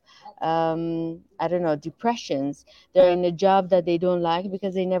and have I don't know, depressions. They're in a job that they don't like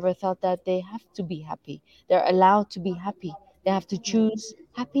because they never thought that they have to be happy. They're allowed to be happy. They have to choose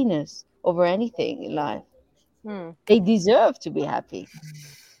happiness over anything in life. hmm. They deserve to be happy.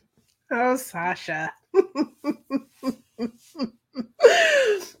 oh, Sasha.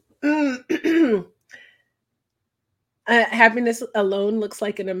 Happiness alone looks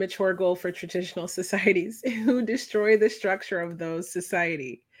like an immature goal for traditional societies who destroy the structure of those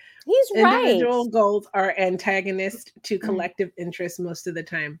society. He's right. Individual goals are antagonist to collective interests most of the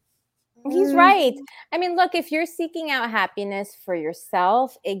time. He's right. I mean, look, if you're seeking out happiness for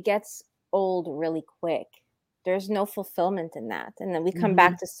yourself, it gets old really quick. There's no fulfillment in that. And then we come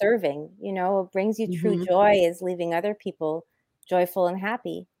back to serving. What brings you true joy is leaving other people joyful and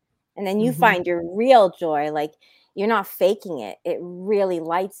happy. And then you find your real joy. Like you're not faking it. It really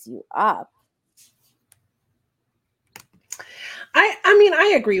lights you up. I mean,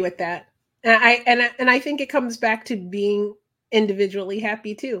 I agree with that. And I think it comes back to being individually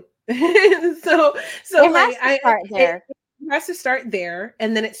happy too. so It like has to start there. it has to start there,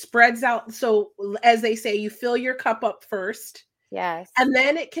 and then it spreads out. So as they say, you fill your cup up first, Yes. and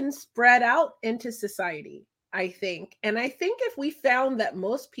then it can spread out into society, I think. And I think if we found that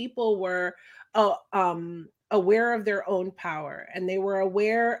most people were aware of their own power, and they were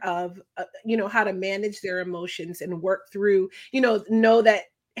aware of how to manage their emotions and work through, know that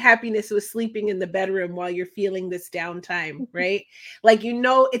happiness was sleeping in the bedroom while you're feeling this downtime, right? Like,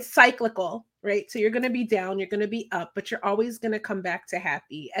 it's cyclical, right? So you're going to be down, you're going to be up, but you're always going to come back to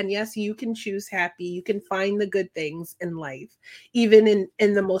happy. And yes, you can choose happy. You can find the good things in life, even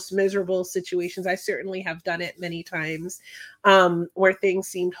in the most miserable situations. I certainly have done it many times, where things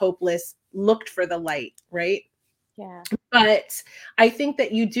seemed hopeless, looked for the light, right? Yeah. But I think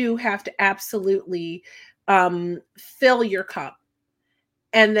that you do have to absolutely fill your cup,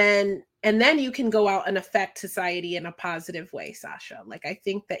 and then you can go out and affect society in a positive way, Sasha. Like, I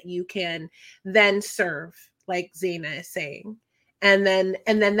think that you can then serve, like Zaina is saying, and then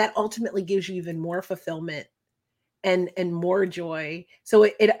that ultimately gives you even more fulfillment and more joy. So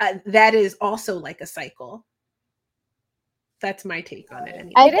that is also like a cycle. That's my take on it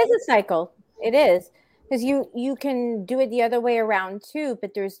anyway. It is a cycle. It is, because you can do it the other way around too,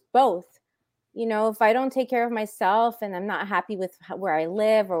 but there's both. If I don't take care of myself and I'm not happy with where I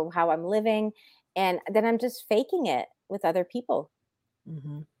live or how I'm living, and then I'm just faking it with other people.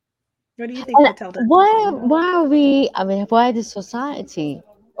 What do you think, Matilda? Why are we? I mean, why the society,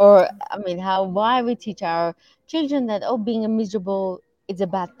 or I mean, why we teach our children that being a miserable is a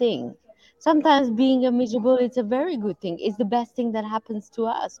bad thing? Sometimes being a miserable is a very good thing. It's the best thing that happens to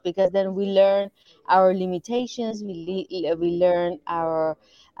us, because then we learn our limitations. We learn our,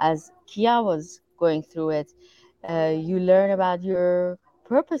 as Kia was going through it, you learn about your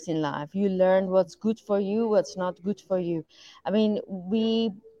purpose in life. You learn what's good for you, what's not good for you. I mean,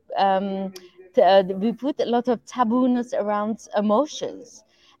 um, we put a lot of tabooness around emotions,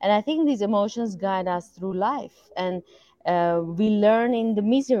 and I think these emotions guide us through life. And we learn in the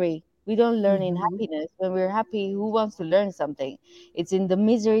misery. We don't learn in happiness. When we're happy, who wants to learn something? It's in the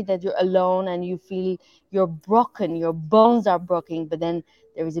misery that you're alone and you feel you're broken, your bones are broken, but then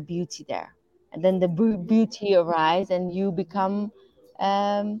there is a beauty there. And then the beauty arises, and you become,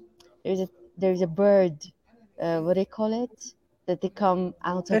 there's a bird, what do they call it? That they come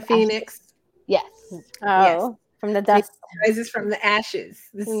out The of ashes. phoenix. Yes. Yes. From the dust. Rises from the ashes.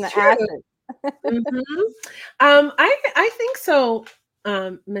 This From is the true. ashes. I think so,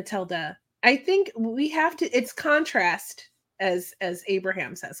 Matilda. I think we have to. It's contrast, as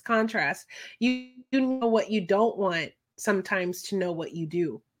Abraham says. Contrast. You know what you don't want sometimes to know what you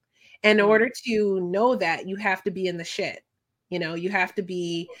do. In order to know that, you have to be in the shit. You have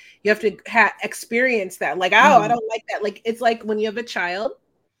to experience that. Like, oh, I don't like that. Like, it's like when you have a child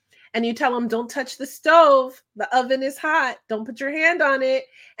and you tell them, don't touch the stove. The oven is hot. Don't put your hand on it.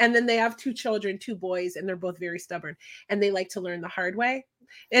 And then they have 2 children, 2 boys, and they're both very stubborn. And they like to learn the hard way.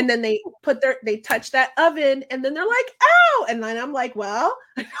 And then they touch that oven, and then they're like, ow. And then I'm like, well,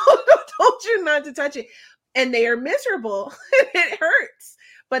 I told you not to touch it. And they are miserable. It hurts.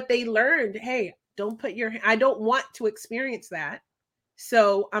 But they learned, hey, don't put I don't want to experience that.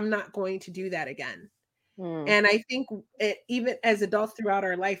 So I'm not going to do that again. And I think even as adults throughout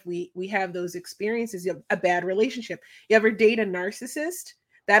our life, we have those experiences. You have a bad relationship. You ever date a narcissist?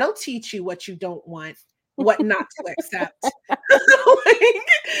 That'll teach you what you don't want, what not to accept. Like,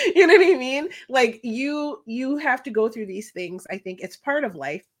 you know what I mean? Like you have to go through these things. I think it's part of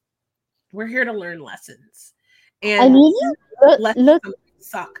life. We're here to learn lessons. And lessons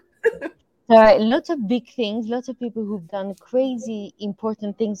suck. There are lots of big things, lots of people who've done crazy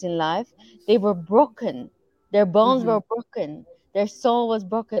important things in life. They were broken. Their bones were broken. Their soul was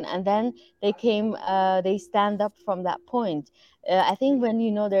broken. And then they stand up from that point. I think when you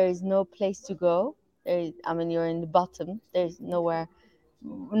know there is no place to go, you're in the bottom, there's nowhere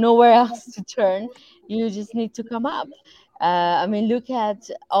else to turn. You just need to come up. Look at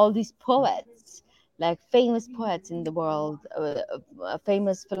all these poets, like famous poets in the world,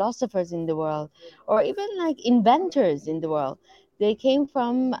 famous philosophers in the world, or even like inventors in the world. They came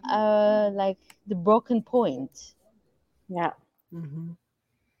from like the broken point. Yeah.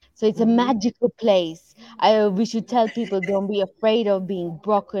 So it's a magical place. We should tell people, don't be afraid of being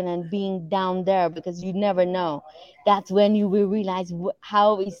broken and being down there, because you never know. That's when you will realize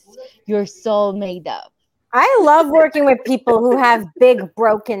how is your soul made up. I love working with people who have big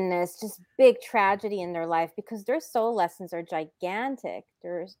brokenness, just big tragedy in their life, because their soul lessons are gigantic.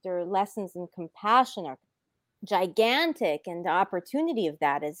 Their lessons in compassion are gigantic, and the opportunity of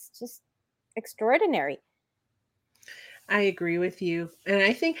that is just extraordinary. I agree with you. And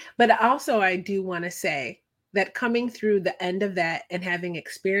I think, but also I do want to say that coming through the end of that and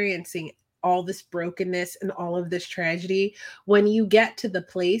experiencing all this brokenness and all of this tragedy, when you get to the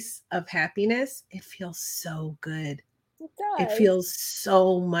place of happiness, it feels so good. It feels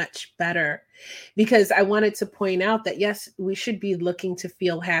so much better, because I wanted to point out that yes, we should be looking to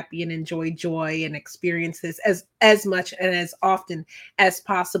feel happy and enjoy joy and experience this as much and as often as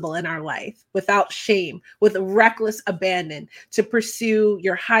possible in our life, without shame, with reckless abandon, to pursue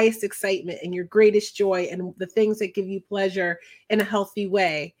your highest excitement and your greatest joy and the things that give you pleasure in a healthy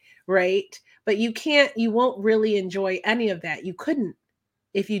way, right? But you won't really enjoy any of that. You couldn't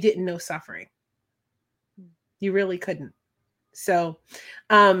if you didn't know suffering. You really couldn't. So,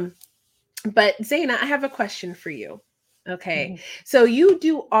 but Zaina, I have a question for you. Okay. So you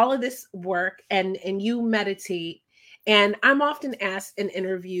do all of this work and you meditate, and I'm often asked in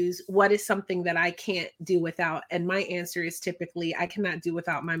interviews, what is something that I can't do without? And my answer is typically, I cannot do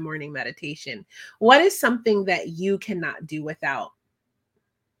without my morning meditation. What is something that you cannot do without?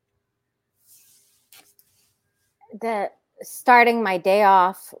 Starting my day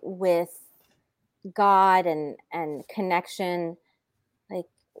off with God and connection. Like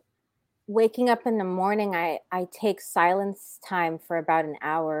waking up in the morning, I take silence time for about an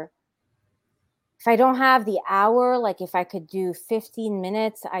hour. If I don't have the hour, like if I could do 15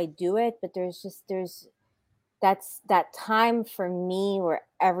 minutes, I do it. But that's that time for me where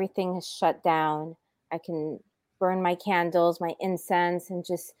everything is shut down. I can burn my candles, my incense, and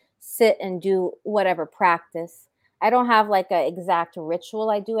just sit and do whatever practice. I don't have like an exact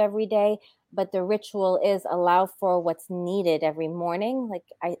ritual I do every day, but the ritual is allow for what's needed every morning.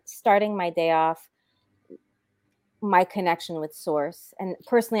 Like starting my day off, my connection with source. And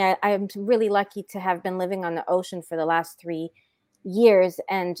personally, I'm really lucky to have been living on the ocean for the last 3 years,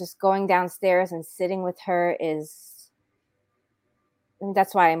 and just going downstairs and sitting with her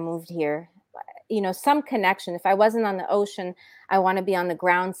that's why I moved here. Some connection. If I wasn't on the ocean, I want to be on the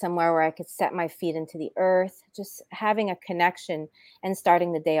ground somewhere where I could set my feet into the earth, just having a connection and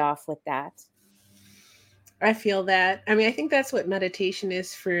starting the day off with that. I feel that. I mean, I think that's what meditation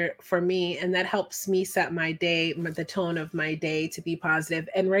is for me, and that helps me set my day, the tone of my day, to be positive.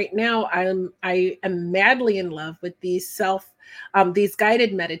 And right now, I am madly in love with these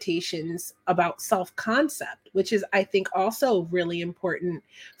guided meditations about self-concept, which is, I think, also really important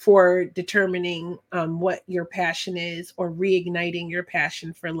for determining what your passion is, or reigniting your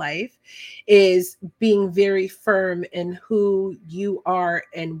passion for life, is being very firm in who you are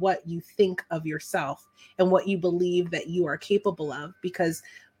and what you think of yourself and what you believe that you are capable of, because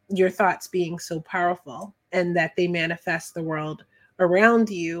your thoughts being so powerful and that they manifest the world around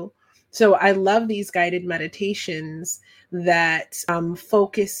you. So I love these guided meditations that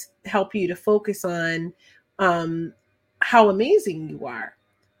help you to focus on how amazing you are,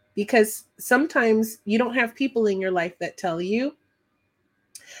 because sometimes you don't have people in your life that tell you,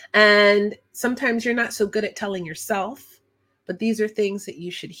 and sometimes you're not so good at telling yourself, but these are things that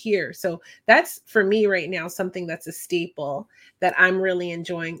you should hear. So that's for me right now something that's a staple that I'm really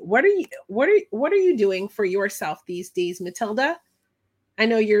enjoying. What are you doing for yourself these days, Matilda? I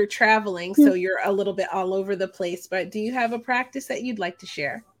know you're traveling, so you're a little bit all over the place, but do you have a practice that you'd like to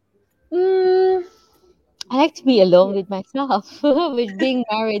share? Mm, I like to be alone with myself, which being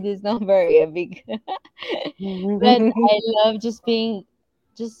married is not very a big. But I love just being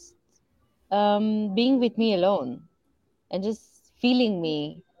with me alone and just feeling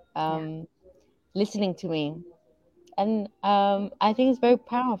me, Yeah. listening to me, and I think it's very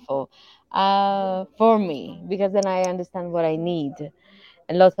powerful for me because then I understand what I need.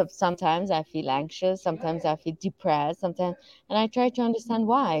 And lots of sometimes I feel anxious, sometimes I feel depressed, sometimes, and I try to understand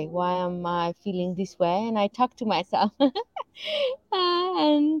why am I feeling this way, and I talk to myself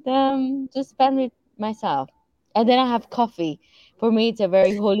and just spend with myself. And then I have coffee. For me, it's a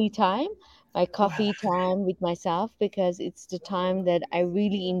very holy time, my Wow. coffee time with myself, because it's the time that I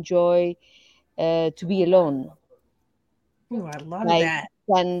really enjoy to be alone. Ooh, I love Like that.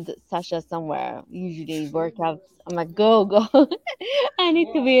 send Sasha somewhere, usually workouts. I'm like, go, go. I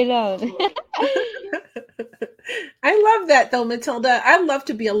need to be alone. I love that though, Matilda. I love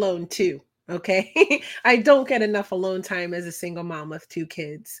to be alone too. Okay. I don't get enough alone time as a single mom with two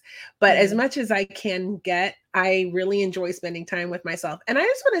kids. But as Mm. much as I can get, I really enjoy spending time with myself. And I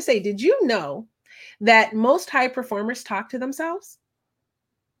just want to say, did you know that most high performers talk to themselves?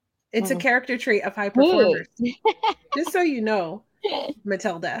 It's a Mhm. character trait of high Hey, performers. Just so you know,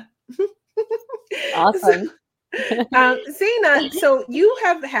 Matilda. So, awesome. Zaina, so you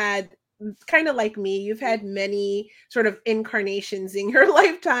have had, kind of like me, you've had many sort of incarnations in your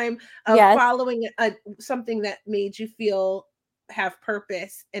lifetime of Yes. following something that made you feel have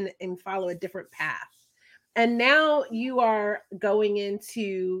purpose and follow a different path. And now you are going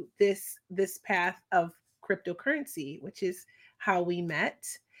into this path of cryptocurrency, which is how we met.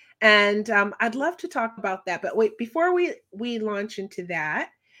 And I'd love to talk about that. But wait, before we launch into that,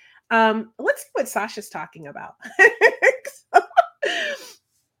 let's see what Sasha's talking about.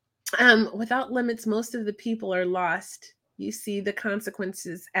 Without limits, most of the people are lost. You see the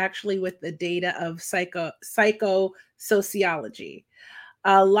consequences actually with the data of psychosociology.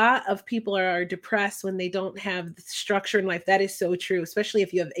 A lot of people are depressed when they don't have the structure in life. That is so true, especially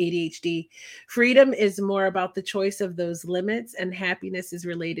if you have ADHD. Freedom is more about the choice of those limits, and happiness is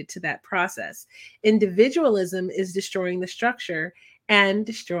related to that process. Individualism is destroying the structure and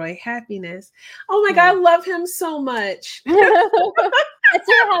destroy happiness. Oh my God, I Mm. love him so much. That's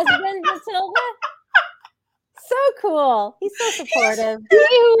your husband, Matilda? So cool. He's so supportive. See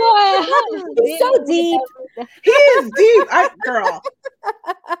who I am. He's See so who we deep. have. He is deep. Girl,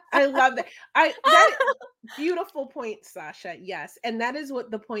 I love that. That beautiful point, Sasha. Yes. And that is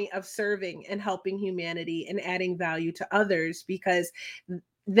what the point of serving and helping humanity and adding value to others, because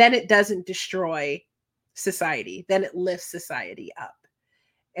then it doesn't destroy society. Then it lifts society up.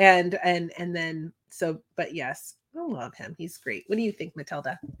 And then so, but yes, I love him. He's great. What do you think,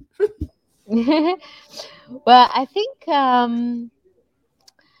 Matilda? Well, I think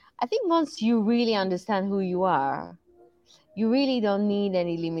once you really understand who you are, you really don't need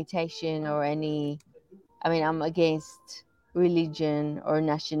any limitation or any. I mean, I'm against religion or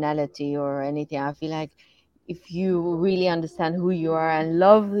nationality or anything. I feel like if you really understand who you are and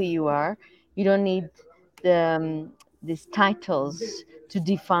love who you are, you don't need these titles to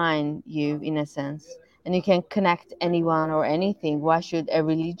define you in a sense. And you can connect anyone or anything. Why should a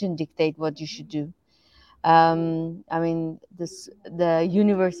religion dictate what you should do? I mean, the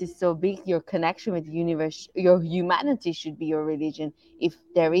universe is so big. Your connection with the universe, your humanity should be your religion, if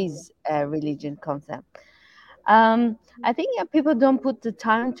there is a religion concept. I think people don't put the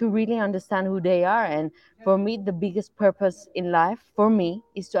time to really understand who they are. And for me, the biggest purpose in life for me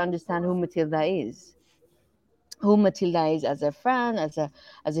is to understand who Matilda is. Who Matilda is as a friend, as a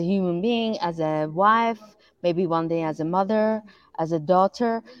human being, as a wife, maybe one day as a mother, as a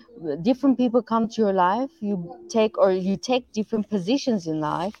daughter. Different people come to your life. You take different positions in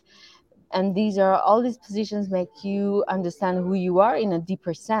life, and all these positions make you understand who you are in a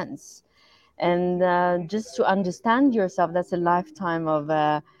deeper sense. And just to understand yourself, that's a lifetime of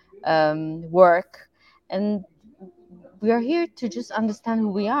work. And we are here to just understand who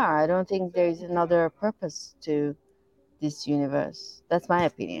we are. I don't think there is another purpose to this universe. That's my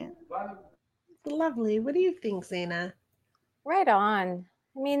opinion. Lovely. What do you think, Zaina? Right on.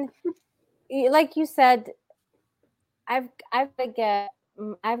 I mean, like you said, I've got to get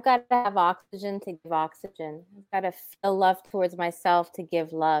I've got to have oxygen to give oxygen. I've got to feel love towards myself to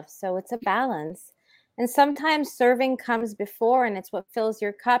give love. So it's a balance. And sometimes serving comes before, and it's what fills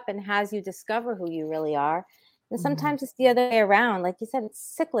your cup and has you discover who you really are. And sometimes it's the other way around. Like you said, it's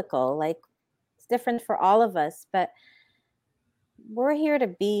cyclical. Like it's different for all of us, but we're here to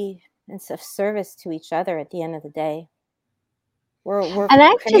be of service to each other at the end of the day. We're And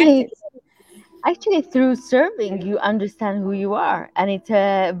connected. actually through serving you understand who you are, and it's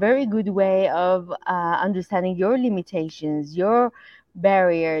a very good way of understanding your limitations, your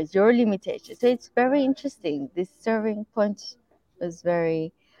barriers, your limitations. So it's very interesting. This serving point was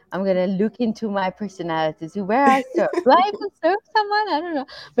very, I'm gonna look into my personality, see where I serve. Do I even serve someone? I don't know.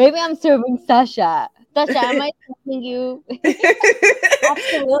 Maybe I'm serving Sasha. Sasha, am I serving you?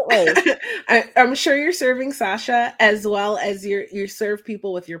 Absolutely. I'm sure you're serving Sasha, as well as you serve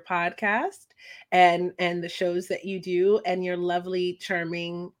people with your podcast and the shows that you do, and your lovely,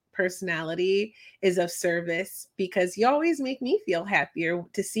 charming personality is of service, because you always make me feel happier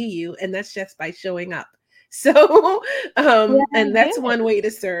to see you, and that's just by showing up. So and that's one way to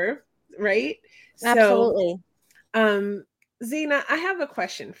serve, right? Absolutely. So Zeina, I have a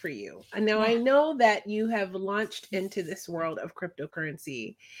question for you. Now, I know that you have launched into this world of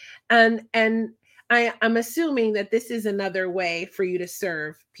cryptocurrency, and I'm assuming that this is another way for you to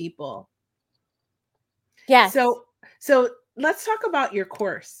serve people. Yes. So let's talk about your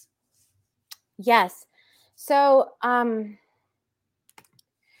course. Yes. So, I've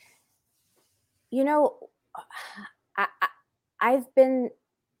been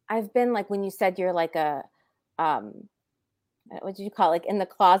like, when you said you're like a, what did you call it? Like in the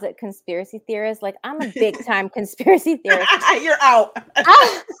closet conspiracy theorist? Like, I'm a big time conspiracy theorist. You're out.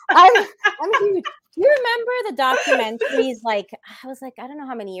 I'm huge. Do you remember the documentaries? Like, I was like, I don't know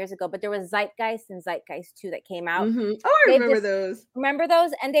how many years ago, but there was Zeitgeist and Zeitgeist 2 that came out. Oh, I remember those. Remember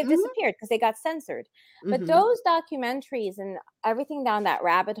those? And they've disappeared because they got censored. But those documentaries and everything down that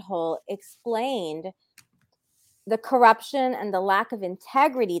rabbit hole explained the corruption and the lack of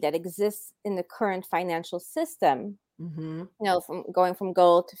integrity that exists in the current financial system. From going from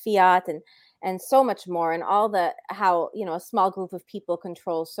gold to fiat and so much more, and all the how a small group of people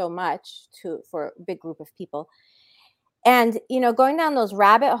controls so much for a big group of people. And going down those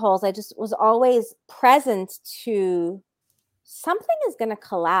rabbit holes, I just was always present to something is going to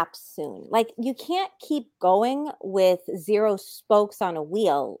collapse soon. Like, you can't keep going with 0 spokes on a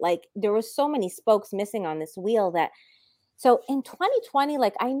wheel. Like, there were so many spokes missing on this wheel that. So in 2020,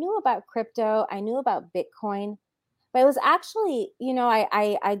 like, I knew about crypto, I knew about Bitcoin. But it was actually,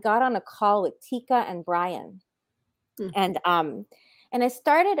 I got on a call with Tika and Brian, and I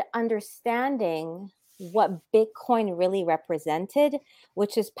started understanding what Bitcoin really represented,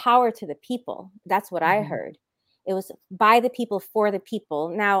 which is power to the people. That's what I heard. It was by the people, for the people.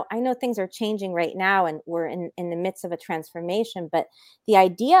 Now, I know things are changing right now, and we're in the midst of a transformation, but the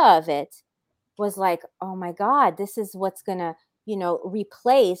idea of it was like, oh my God, this is what's going to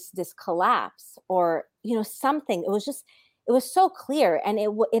replace this collapse, or something. It was so clear, and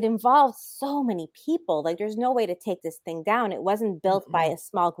it involved so many people. Like, there's no way to take this thing down. It wasn't built by a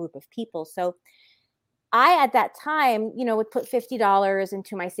small group of people. So I, at that time, would put $50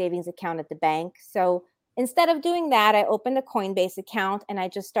 into my savings account at the bank. So instead of doing that, I opened a Coinbase account, and I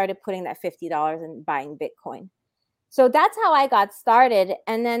just started putting that $50 and buying Bitcoin. So that's how I got started.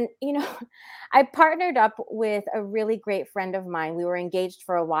 And then, I partnered up with a really great friend of mine. We were engaged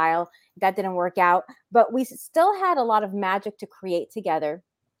for a while. That didn't work out, but we still had a lot of magic to create together.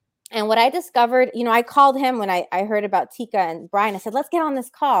 And what I discovered, I called him when I heard about Tika and Brian. I said, let's get on this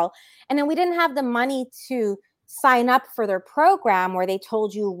call. And then we didn't have the money to sign up for their program where they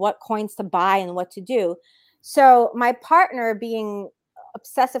told you what coins to buy and what to do. So my partner, being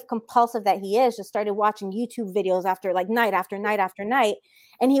obsessive compulsive that he is, just started watching YouTube videos after night after night after night.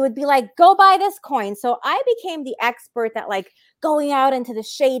 And he would be like, go buy this coin. So I became the expert at going out into the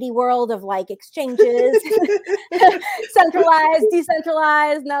shady world of exchanges, centralized,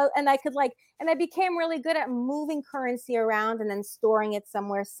 decentralized. And I became really good at moving currency around and then storing it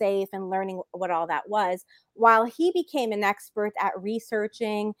somewhere safe and learning what all that was, while he became an expert at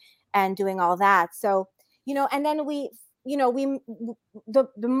researching and doing all that. So, and then the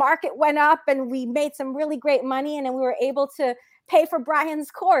market went up, and we made some really great money, and then we were able to pay for Brian's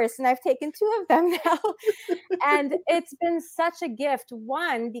course, and I've taken 2 of them now. And it's been such a gift.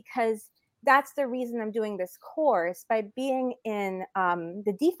 One, because that's the reason I'm doing this course. By being in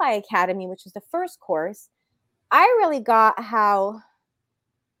the DeFi Academy, which is the first course, I really got how,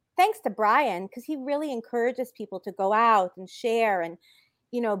 thanks to Brian, because he really encourages people to go out and share and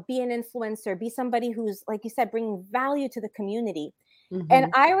be an influencer, be somebody who's, like you said, bringing value to the community. And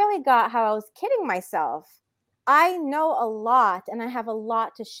Mhm. I really got how I was kidding myself. I know a lot and I have a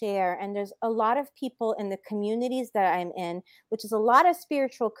lot to share. And there's a lot of people in the communities that I'm in, which is a lot of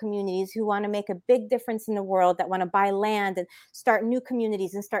spiritual communities who want to make a big difference in the world, that want to buy land and start new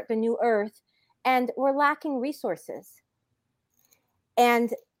communities and start the new earth. And we're lacking resources.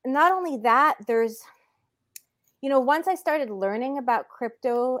 And not only that, there's, once I started learning about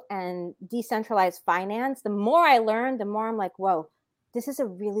crypto and decentralized finance, the more I learned, the more I'm like, whoa, this is a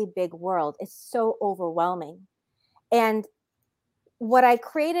really big world. It's so overwhelming. And what I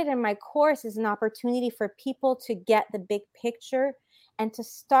created in my course is an opportunity for people to get the big picture and to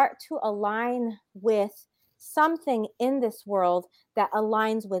start to align with something in this world that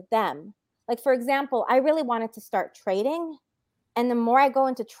aligns with them. Like, for example, I really wanted to start trading. And the more I go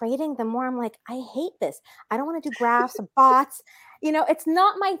into trading, the more I'm like, I hate this. I don't want to do graphs or bots. It's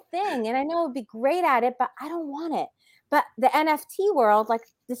not my thing. And I know I'd be great at it, but I don't want it. But the NFT world, like,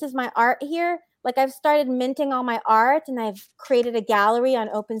 this is my art here. Like, I've started minting all my art and I've created a gallery on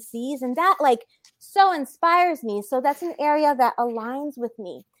OpenSeas, and that like so inspires me. So that's an area that aligns with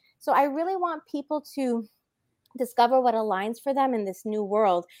me. So I really want people to discover what aligns for them in this new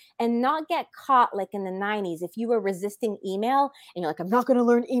world and not get caught like in the 90s. If you were resisting email and you're like, I'm not going to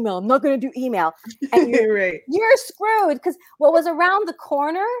learn email, I'm not going to do email, and Right. you're screwed, because what was around the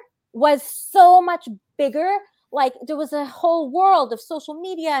corner was so much bigger. Like, there was a whole world of social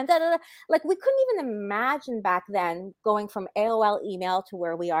media and da, da, da. Like, we couldn't even imagine back then going from AOL email to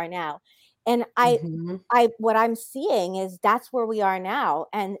where we are now. And Mhm. what I'm seeing is that's where we are now.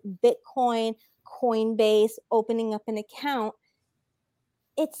 And Bitcoin, Coinbase, opening up an account,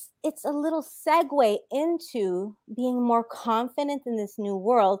 it's a little segue into being more confident in this new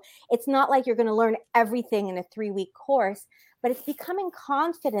world. It's not like you're going to learn everything in a 3-week course, but it's becoming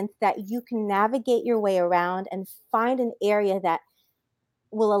confident that you can navigate your way around and find an area that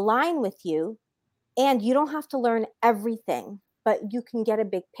will align with you, and you don't have to learn everything, but you can get a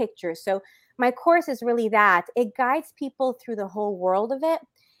big picture. So my course is really that. It guides people through the whole world of it.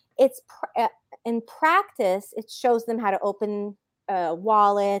 It's in practice, it shows them how to open a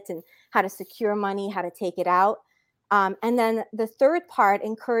wallet and how to secure money, how to take it out. And then the third part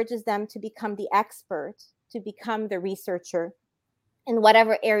encourages them to become the expert, to become the researcher in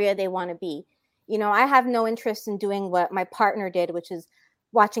whatever area they want to be. I have no interest in doing what my partner did, which is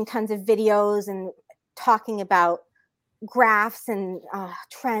watching tons of videos and talking about graphs and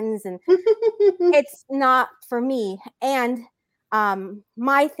trends, and it's not for me. And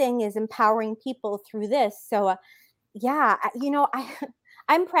my thing is empowering people through this. So yeah,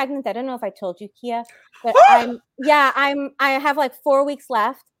 I'm pregnant. I don't know if I told you, Kia, but I have like 4 weeks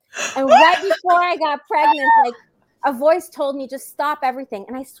left. And right before I got pregnant, like, a voice told me, just stop everything.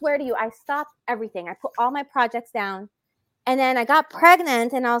 And I swear to you, I stopped everything. I put all my projects down. And then I got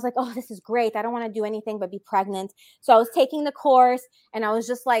pregnant and I was like, oh, this is great. I don't want to do anything but be pregnant. So I was taking the course and I was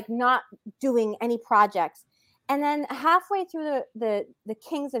just like not doing any projects. And then halfway through the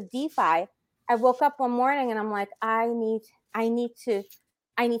Kings of DeFi, I woke up one morning and I'm like, I need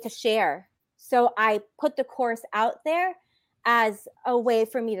to share. So I put the course out there as a way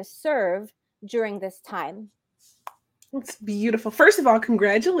for me to serve during this time. It's beautiful. First of all,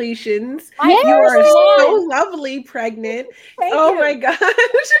 congratulations. My You first are so one. lovely pregnant. Thank Oh you. my gosh.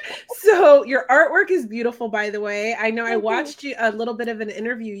 So your artwork is beautiful, by the way. I know I Thank you. watched you a little bit of an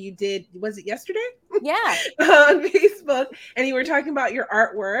interview you did. Was it yesterday? Yeah. On Facebook, and you were talking about your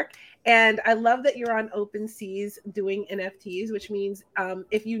artwork. And I love that you're on OpenSeas doing NFTs, which means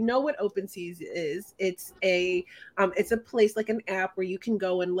if you know what OpenSeas is, it's a place, like an app where you can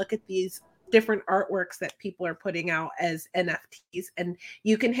go and look at these different artworks that people are putting out as NFTs, and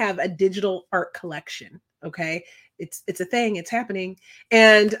you can have a digital art collection. Okay, it's a thing, it's happening,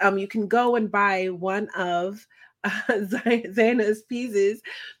 and you can go and buy one of Xana's pieces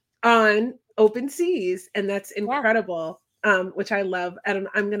on OpenSeas, and that's incredible. Which I love. And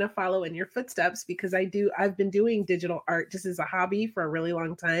I'm gonna follow in your footsteps because I've been doing digital art just as a hobby for a really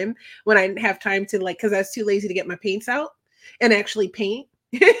long time. When I didn't have time to, like, because I was too lazy to get my paints out and actually paint.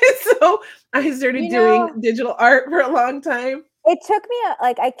 So I started doing digital art for a long time. It took me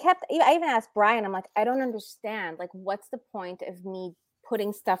I even asked Brian, I'm like, I don't understand. Like, what's the point of me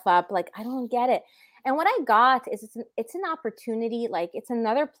putting stuff up? Like, I don't get it. And what I got is it's an opportunity. Like, it's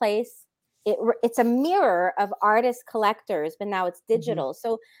another place. It's a mirror of artist collectors, but now it's digital.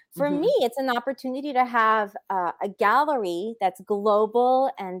 So for me, it's an opportunity to have a gallery that's global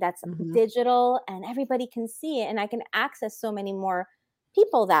and that's digital, and everybody can see it, and I can access so many more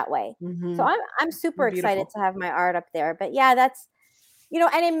people that way. So I'm super excited to have my art up there. But yeah,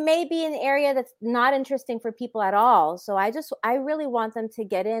 and it may be an area that's not interesting for people at all. So I really want them to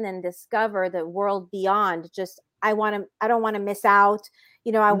get in and discover the world beyond just, I don't want to miss out.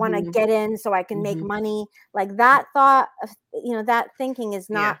 I want to get in so I can make money. Like that thought, that thinking is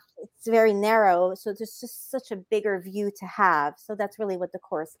not, it's very narrow. So there's just such a bigger view to have. So that's really what the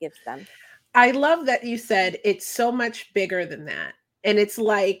course gives them. I love that you said it's so much bigger than that. And it's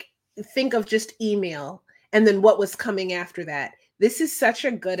like, think of just email and then what was coming after that. This is such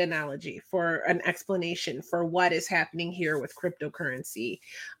a good analogy for an explanation for what is happening here with cryptocurrency.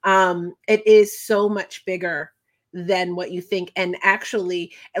 It is so much bigger than what you think. And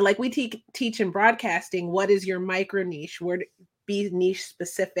actually, like we teach in broadcasting, what is your micro niche? Where to be niche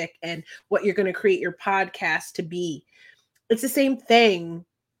specific and what you're going to create your podcast to be. It's the same thing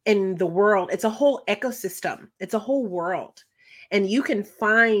in the world. It's a whole ecosystem. It's a whole world. And you can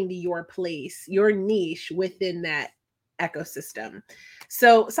find your place, your niche within that ecosystem.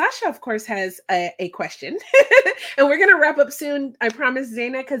 So Sasha, of course, has a question. And we're going to wrap up soon. I promise,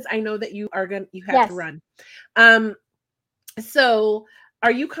 Zaina, because I know that you have to run. So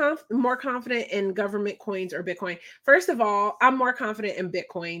are you more confident in government coins or Bitcoin? First of all, I'm more confident in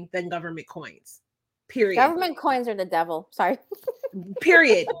Bitcoin than government coins. Period. Government coins are the devil. Sorry.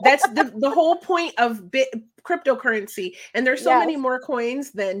 Period. That's the whole point of cryptocurrency. And there's so many more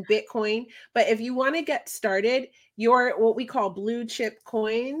coins than Bitcoin. But if you want to get started, your what we call blue chip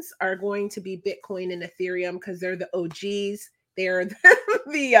coins are going to be Bitcoin and Ethereum because they're the OGs. They're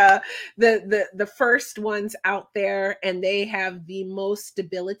the first ones out there, and they have the most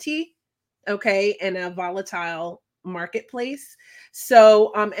stability, okay, in a volatile marketplace.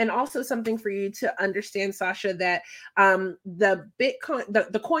 So and also something for you to understand, Sasha, that the Bitcoin,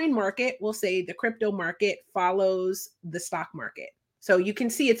 the coin market, we'll say the crypto market follows the stock market. So you can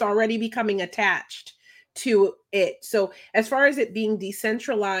see it's already becoming attached to it. So as far as it being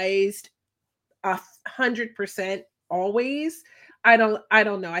decentralized 100% always, I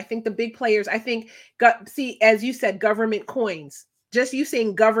don't know. I think the big players, see, as you said, government coins, just you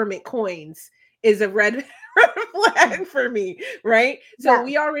saying government coins is a red flag for me, right? So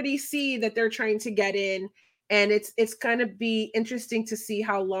we already see that they're trying to get in, and it's going to be interesting to see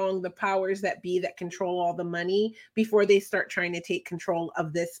how long the powers that be that control all the money before they start trying to take control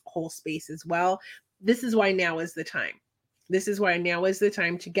of this whole space as well. This is why now is the time. This is why now is the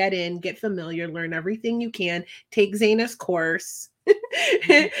time to get in, get familiar, learn everything you can, take Zaina's course,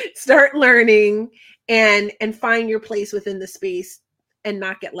 start learning, and find your place within the space and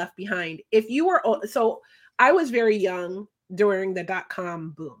not get left behind. If you were, so I was very young during the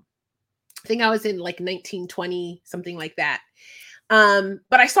 .com boom. I think I was in like 1920, something like that.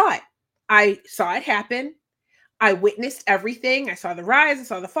 But I saw it. I saw it happen. I witnessed everything. I saw the rise, I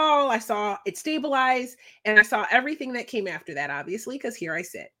saw the fall, I saw it stabilize, and I saw everything that came after that, obviously, because here I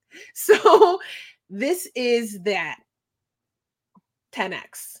sit. So this is that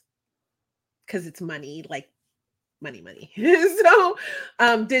 10x, because it's money, like money. So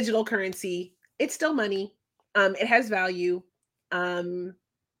digital currency, it's still money. It has value.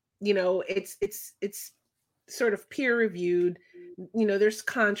 It's sort of peer reviewed. There's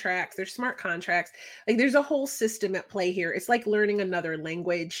contracts, there's smart contracts. Like there's a whole system at play here. It's like learning another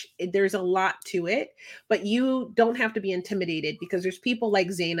language. There's a lot to it, but you don't have to be intimidated because there's people like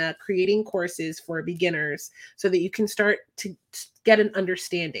Zaina creating courses for beginners so that you can start to get an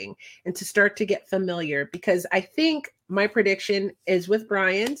understanding and to start to get familiar. Because I think my prediction is with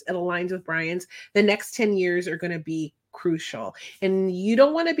Brian's, it aligns with Brian's, the next 10 years are going to be crucial. And you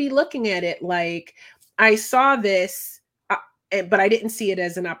don't want to be looking at it like, I saw this, but I didn't see it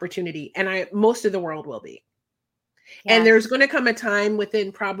as an opportunity. And most of the world will be. Yes. And there's going to come a time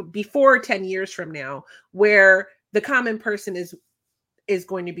within probably before 10 years from now where the common person is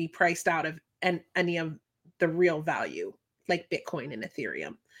going to be priced out of any of the real value, like Bitcoin and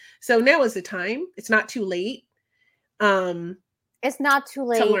Ethereum. So now is the time. It's not too late. It's not too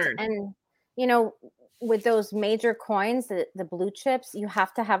late to learn. And with those major coins, the blue chips, you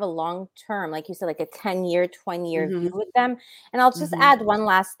have to have a long term, like you said, like a 10-year, 20-year view with them. And I'll just add one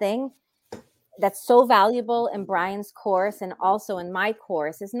last thing that's so valuable in Brian's course and also in my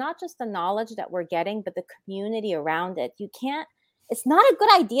course is not just the knowledge that we're getting, but the community around it. It's not a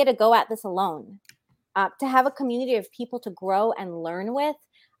good idea to go at this alone. To have a community of people to grow and learn with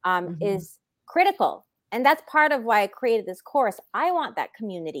is critical. And that's part of why I created this course. I want that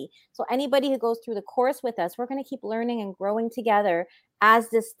community. So anybody who goes through the course with us, we're going to keep learning and growing together as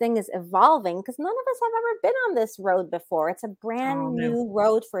this thing is evolving, because none of us have ever been on this road before. It's a brand new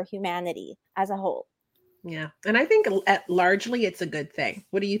road for humanity as a whole. Yeah. And I think largely it's a good thing.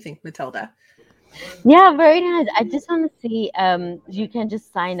 What do you think, Matilda? Yeah, very nice. I just want to see, you can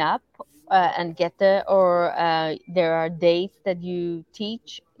just sign up and get the, or there are dates that you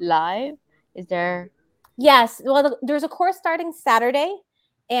teach live. Is there? Yes. Well, there's a course starting Saturday,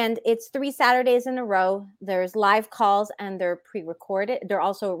 and it's 3 Saturdays in a row. There's live calls, and they're pre-recorded. They're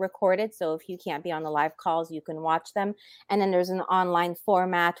also recorded, so if you can't be on the live calls, you can watch them. And then there's an online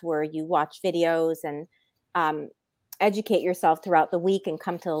format where you watch videos and um, educate yourself throughout the week and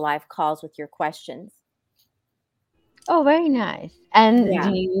come to the live calls with your questions. Oh, very nice. And do Yeah.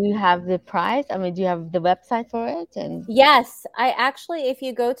 you have the price? I mean, do you have the website for it? And Yes, I actually, if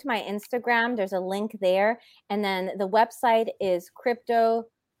you go to my Instagram, there's a link there. And then the website is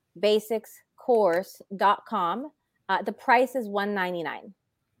cryptobasicscourse.com. The price is $199.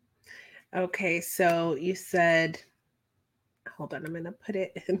 Okay, so you said, hold on, I'm gonna put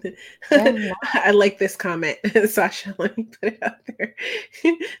it in. very nice. I like this comment, Sasha. Let me put it out there.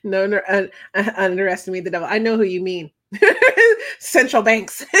 No, no, underestimate the devil. I know who you mean. Central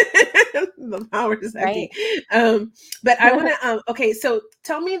banks. The powers that Right. be. But I want to. Okay, so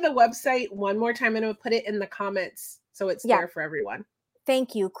tell me the website one more time, and I'll put it in the comments so it's Yeah. there for everyone.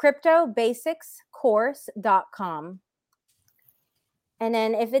 Thank you. Cryptobasicscourse.com. And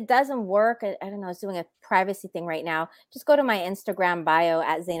then if it doesn't work, I don't know, it's doing a privacy thing right now. Just go to my Instagram bio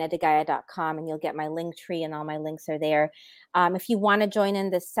at zainadegaya.com and you'll get my link tree, and all my links are there. If you want to join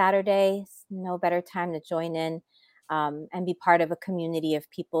in this Saturday, no better time to join in and be part of a community of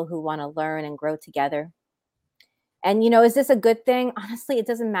people who want to learn and grow together. And is this a good thing? Honestly, it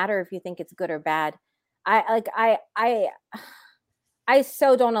doesn't matter if you think it's good or bad. I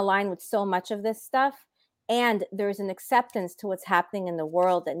so don't align with so much of this stuff. And there's an acceptance to what's happening in the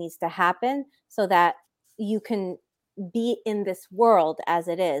world that needs to happen so that you can be in this world as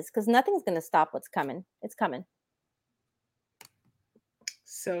it is, because nothing's going to stop what's coming. It's coming.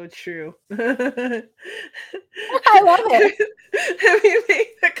 So true. I love it. Have you made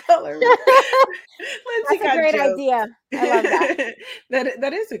the color? That's a great idea. I love that.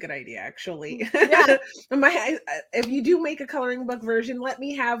 That is a good idea, actually. Yeah. If you do make a coloring book version, let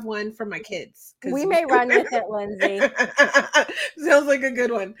me have one for my kids. We may run with it, Lindsay. Sounds like a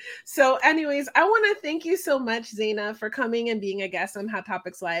good one. So, anyways, I want to thank you so much, Zaina, for coming and being a guest on Hot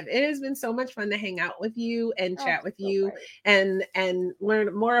Topics Live. It has been so much fun to hang out with you and chat with you and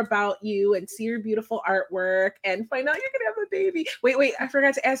learn more about you and see your beautiful artwork and find out you're gonna have a baby. Wait, I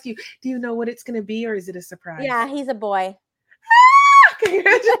forgot to ask you, do you know what it's gonna be, or is it a surprise? Yeah, he's a boy.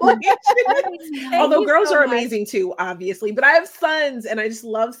 Congratulations. Although girls are amazing too, obviously, but I have sons and I just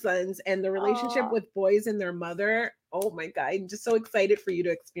love sons, and the relationship with boys and their mother, oh my God, I'm just so excited for you to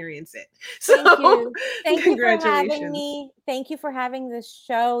experience it. So thank you for having me. Thank you for having this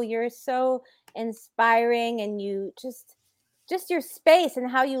show. You're so inspiring, and you just your space and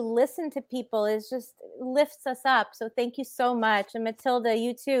how you listen to people is just lifts us up. So thank you so much. And Matilda,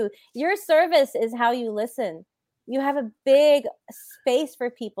 you too. Your service is how you listen. You have a big space for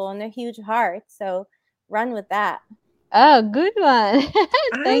people and a huge heart. So run with that. Oh, good one.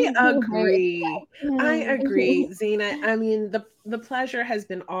 I agree. I agree, Zaina. I mean, the pleasure has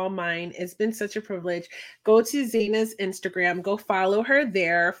been all mine. It's been such a privilege. Go to Zaina's Instagram, go follow her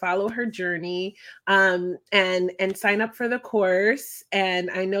there, follow her journey, and sign up for the course. And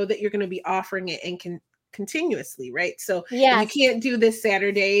I know that you're going to be offering it and continuously, right? So if you can't do this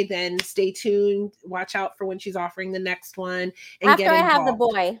Saturday, then stay tuned. Watch out for when she's offering the next one. And after I have the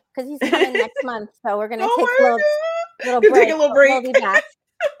boy, because he's coming next month, so we're gonna take a little break. Take a little break. We'll be back.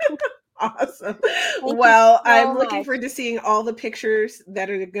 Awesome. Well, I'm looking forward to seeing all the pictures that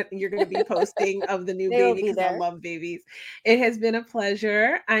you're going to be posting of the new baby, because I love babies. It has been a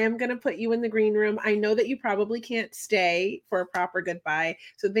pleasure. I am going to put you in the green room. I know that you probably can't stay for a proper goodbye.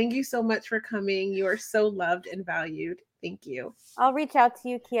 So thank you so much for coming. You are so loved and valued. Thank you. I'll reach out to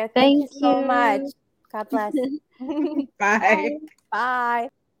you, Kia. Thank you so much. God bless. Bye. Bye.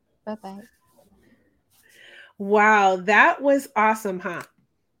 Bye-bye. Wow, that was awesome, huh?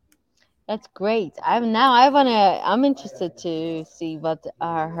 That's great. I'm interested to see what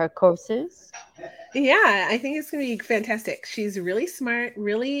are her courses. Yeah, I think it's going to be fantastic. She's really smart,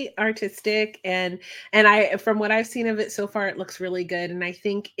 really artistic, and I, from what I've seen of it so far, it looks really good. And I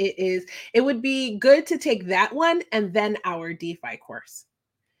think it would be good to take that one and then our DeFi course.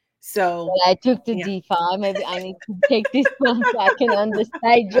 So well, I took the DeFi. Maybe I need to take this one so I can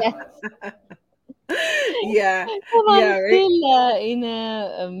understand. Yeah. Still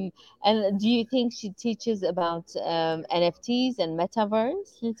and do you think she teaches about NFTs and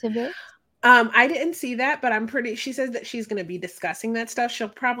metaverse a little bit? I didn't see that, but she says that she's going to be discussing that stuff. She'll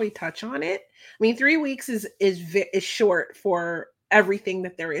probably touch on it. I mean, 3 weeks is short for everything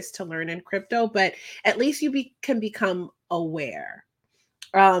that there is to learn in crypto, but at least you can become aware.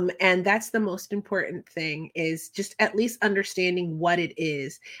 And that's the most important thing, is just at least understanding what it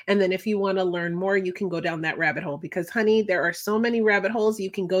is. And then if you want to learn more, you can go down that rabbit hole, because honey, there are so many rabbit holes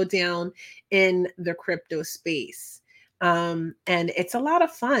you can go down in the crypto space. And it's a lot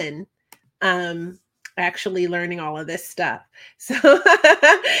of fun. Actually learning all of this stuff. So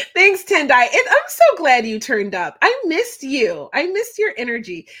thanks, Tendai. And I'm so glad you turned up. I missed you. I missed your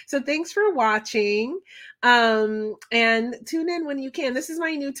energy. So thanks for watching. And tune in when you can. This is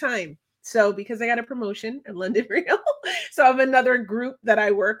my new time. So because I got a promotion at London Real, so I have another group that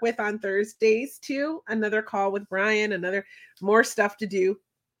I work with on Thursdays too. Another call with Brian, more stuff to do.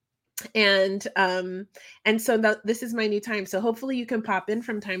 And so this is my new time. So hopefully you can pop in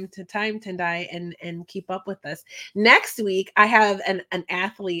from time to time, Tendai, and keep up with us. Next week, I have an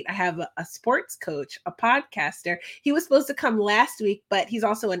athlete. I have a sports coach, a podcaster. He was supposed to come last week, but he's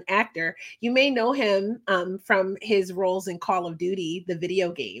also an actor. You may know him from his roles in Call of Duty, the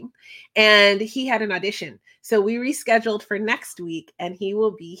video game. And he had an audition. So we rescheduled for next week, and he will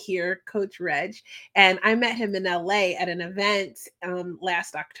be here, Coach Reg. And I met him in LA at an event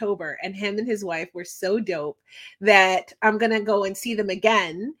last October, and him and his wife were so dope that I'm going to go and see them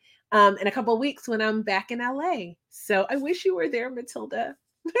again in a couple of weeks when I'm back in LA. So I wish you were there, Matilda.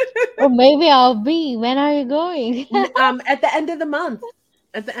 Or maybe I'll be. When are you going? At the end of the month.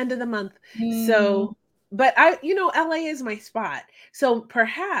 At the end of the month. So, but LA is my spot. So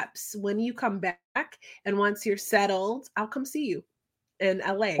perhaps when you come back and once you're settled, I'll come see you in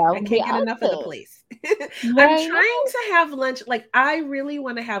LA. I can't get enough of the place. I'm trying to have lunch. Like, I really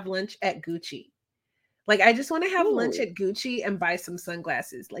want to have lunch at Gucci. Like, I just want to have lunch at Gucci and buy some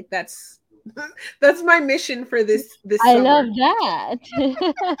sunglasses. Like, that's my mission for this I summer. love that.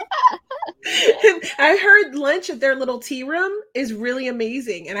 I heard lunch at their little tea room is really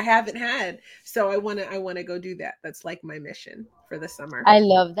amazing, and I haven't had. So I want to go do that. That's like my mission for the summer. I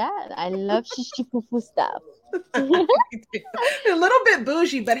love that. I love shishi-fufu stuff. A little bit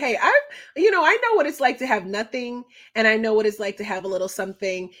bougie, but hey, I know what it's like to have nothing, and I know what it's like to have a little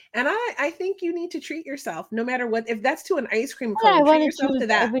something, and I think you need to treat yourself, no matter what. If that's to an ice cream cone, treat yourself to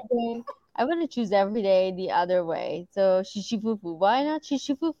that. Every day. I want to choose every day the other way. So shishi-fufu. Why not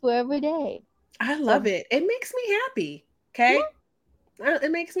shishi-fufu every day? I love it. It makes me happy. Okay,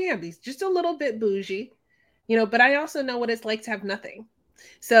 it makes me happy. Just a little bit bougie, but I also know what it's like to have nothing.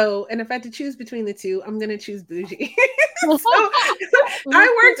 So, and if I had to choose between the two, I'm going to choose bougie. So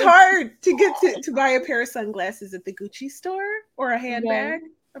I worked hard to get to buy a pair of sunglasses at the Gucci store, or a handbag.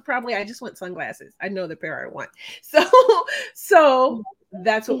 Yeah. I just want sunglasses. I know the pair I want. So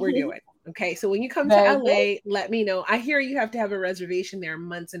that's what we're doing. Okay. So when you come to LA, let me know. I hear you have to have a reservation there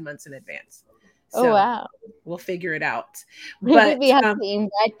months and months in advance. So wow. We'll figure it out. But we have to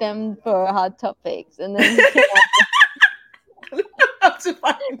invite them for Hot Topics, and then I'll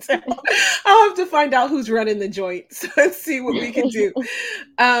have to find out who's running the joint and see what we can do.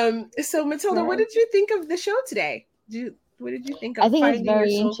 So Matilda, what did you think of the show today? What did you think of finding your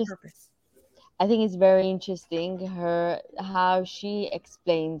soul's purpose? I think it's very interesting how she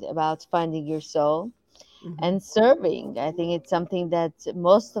explained about finding your soul and serving. I think it's something that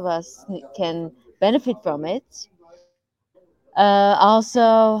most of us can benefit from it. Also,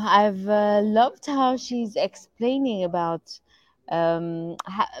 I've loved how she's explaining about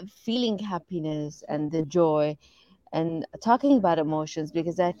feeling happiness and the joy, and talking about emotions,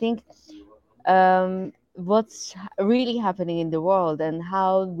 because I think what's really happening in the world and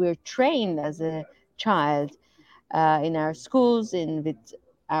how we're trained as a child in our schools and with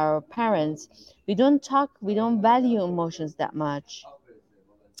our parents, we don't value emotions that much.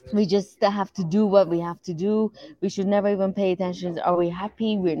 We just have to do what we have to do. We should never even pay attention. Are we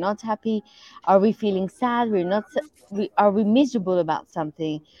happy? We're not happy. Are we feeling sad? We're not. Are we miserable about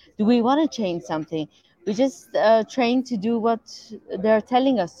something? Do we want to change something? We just train to do what they're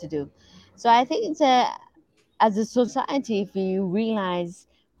telling us to do. So I think it's as a society, if we realize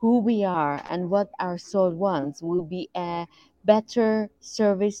who we are and what our soul wants, we'll be a better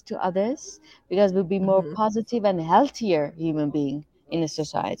service to others, because we'll be more positive and healthier human being in a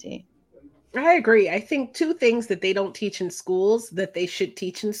society. I agree. I think two things that they don't teach in schools that they should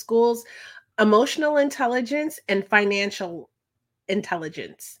teach in schools: emotional intelligence and financial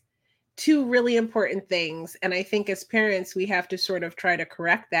intelligence. Two really important things. And I think as parents, we have to sort of try to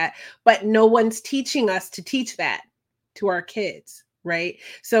correct that, but no one's teaching us to teach that to our kids. Right.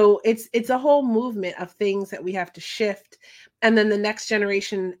 So it's a whole movement of things that we have to shift. And then the next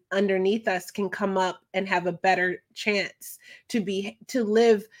generation underneath us can come up and have a better chance to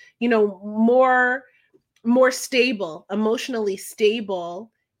live, more more stable, emotionally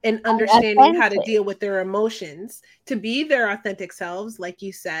stable, and understanding how to Authentic. deal with their emotions, to be their authentic selves, like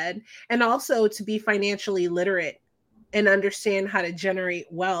you said, and also to be financially literate and understand how to generate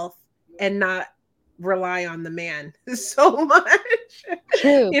wealth and not rely on the man so much.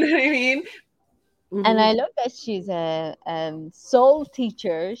 True. You know what I mean? And Mm-hmm. I love that she's a soul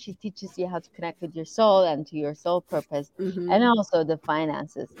teacher. She teaches you how to connect with your soul and to your soul purpose, Mm-hmm. and also the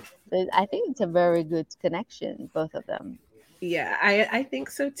finances. So I think it's a very good connection, both of them. Yeah, I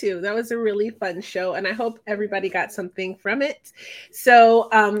think so too. That was a really fun show, and I hope everybody got something from it. So,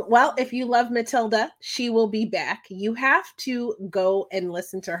 well, if you love Matilda, she will be back. You have to go and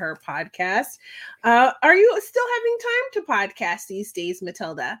listen to her podcast. Are you still having time to podcast these days,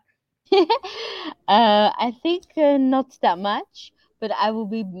 Matilda? I think not that much, but I will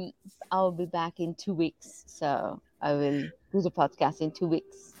be back in 2 weeks. So I will do the podcast in 2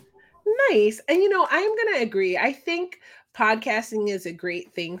 weeks. Nice. And I'm going to agree. I think podcasting is a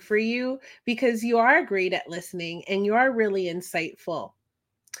great thing for you because you are great at listening and you are really insightful.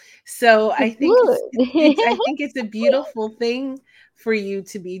 So I think Good. I think it's a beautiful thing for you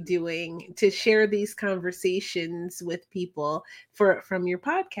to be doing, to share these conversations with people from your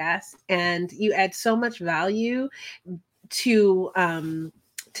podcast, and you add so much value to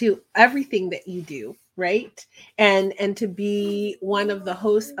everything that you do, right? And to be one of the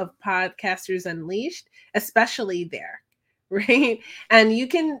hosts of Podcasters Unleashed, especially there, right? And you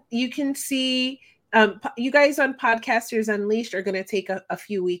can see, you guys on Podcasters Unleashed are going to take a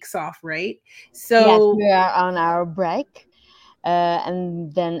few weeks off, right? Yes, So we are on our break,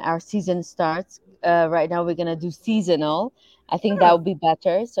 and then our season starts. Right now, we're gonna do seasonal. I think that oh, would be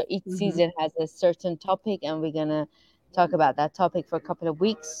better. So each mhm. season has a certain topic, and we're gonna talk about that topic for a couple of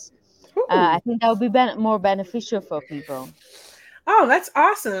weeks. I Ooh. think that would be more beneficial for people. Oh, that's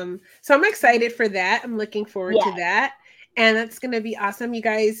awesome. So I'm excited for that. I'm looking forward to Yes, that. And that's going to be awesome. You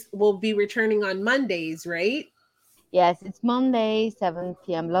guys will be returning on Mondays, right? yes, it's Monday, 7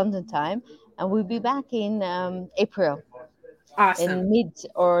 p.m. London time, and we'll be back in April, Awesome. in mid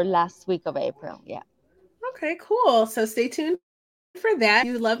or last week of April. Yeah. Okay, cool. So stay tuned for that.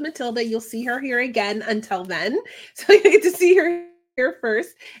 If you love Matilda, you'll see her here again until then. So you get to see her here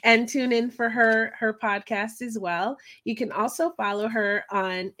first and tune in for her podcast as well. You can also follow her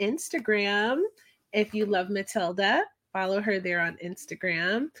on Instagram if you love Matilda. Follow her there on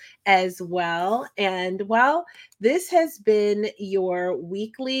Instagram as well. And well, this has been your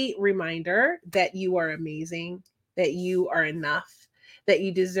weekly reminder that you are amazing, that you are enough, that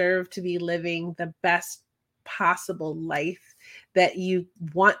you deserve to be living the best possible life that you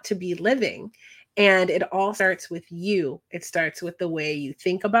want to be living. And it all starts with you. It starts with the way you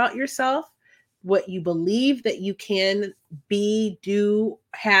think about yourself, what you believe that you can be, do,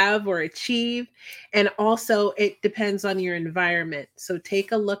 have, or achieve. And also, it depends on your environment. So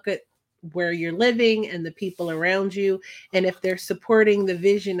take a look at where you're living and the people around you, and if they're supporting the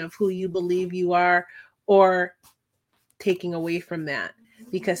vision of who you believe you are, or taking away from that,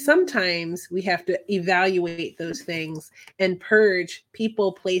 because sometimes we have to evaluate those things and purge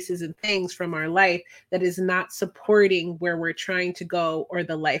people, places, and things from our life that is not supporting where we're trying to go or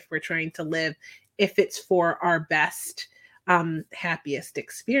the life we're trying to live, if it's for our best, happiest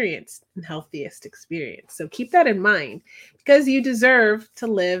experience and healthiest experience. So keep that in mind, because you deserve to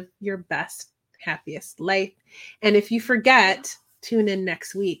live your best, happiest life. And if you forget, tune in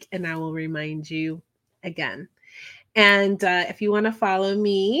next week and I will remind you again. And if you want to follow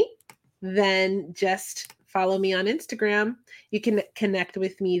me, then just follow me on Instagram. You can connect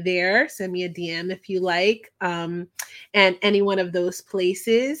with me there. Send me a DM if you like. And any one of those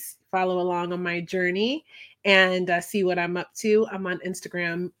places, follow along on my journey and see what I'm up to. I'm on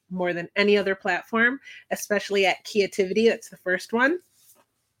Instagram more than any other platform, especially at Creativity. That's the first one.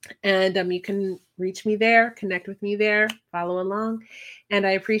 And you can reach me there, connect with me there, follow along. And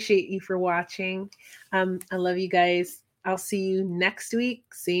I appreciate you for watching. I love you guys. I'll see you next week,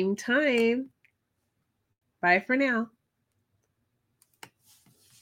 same time. Bye for now.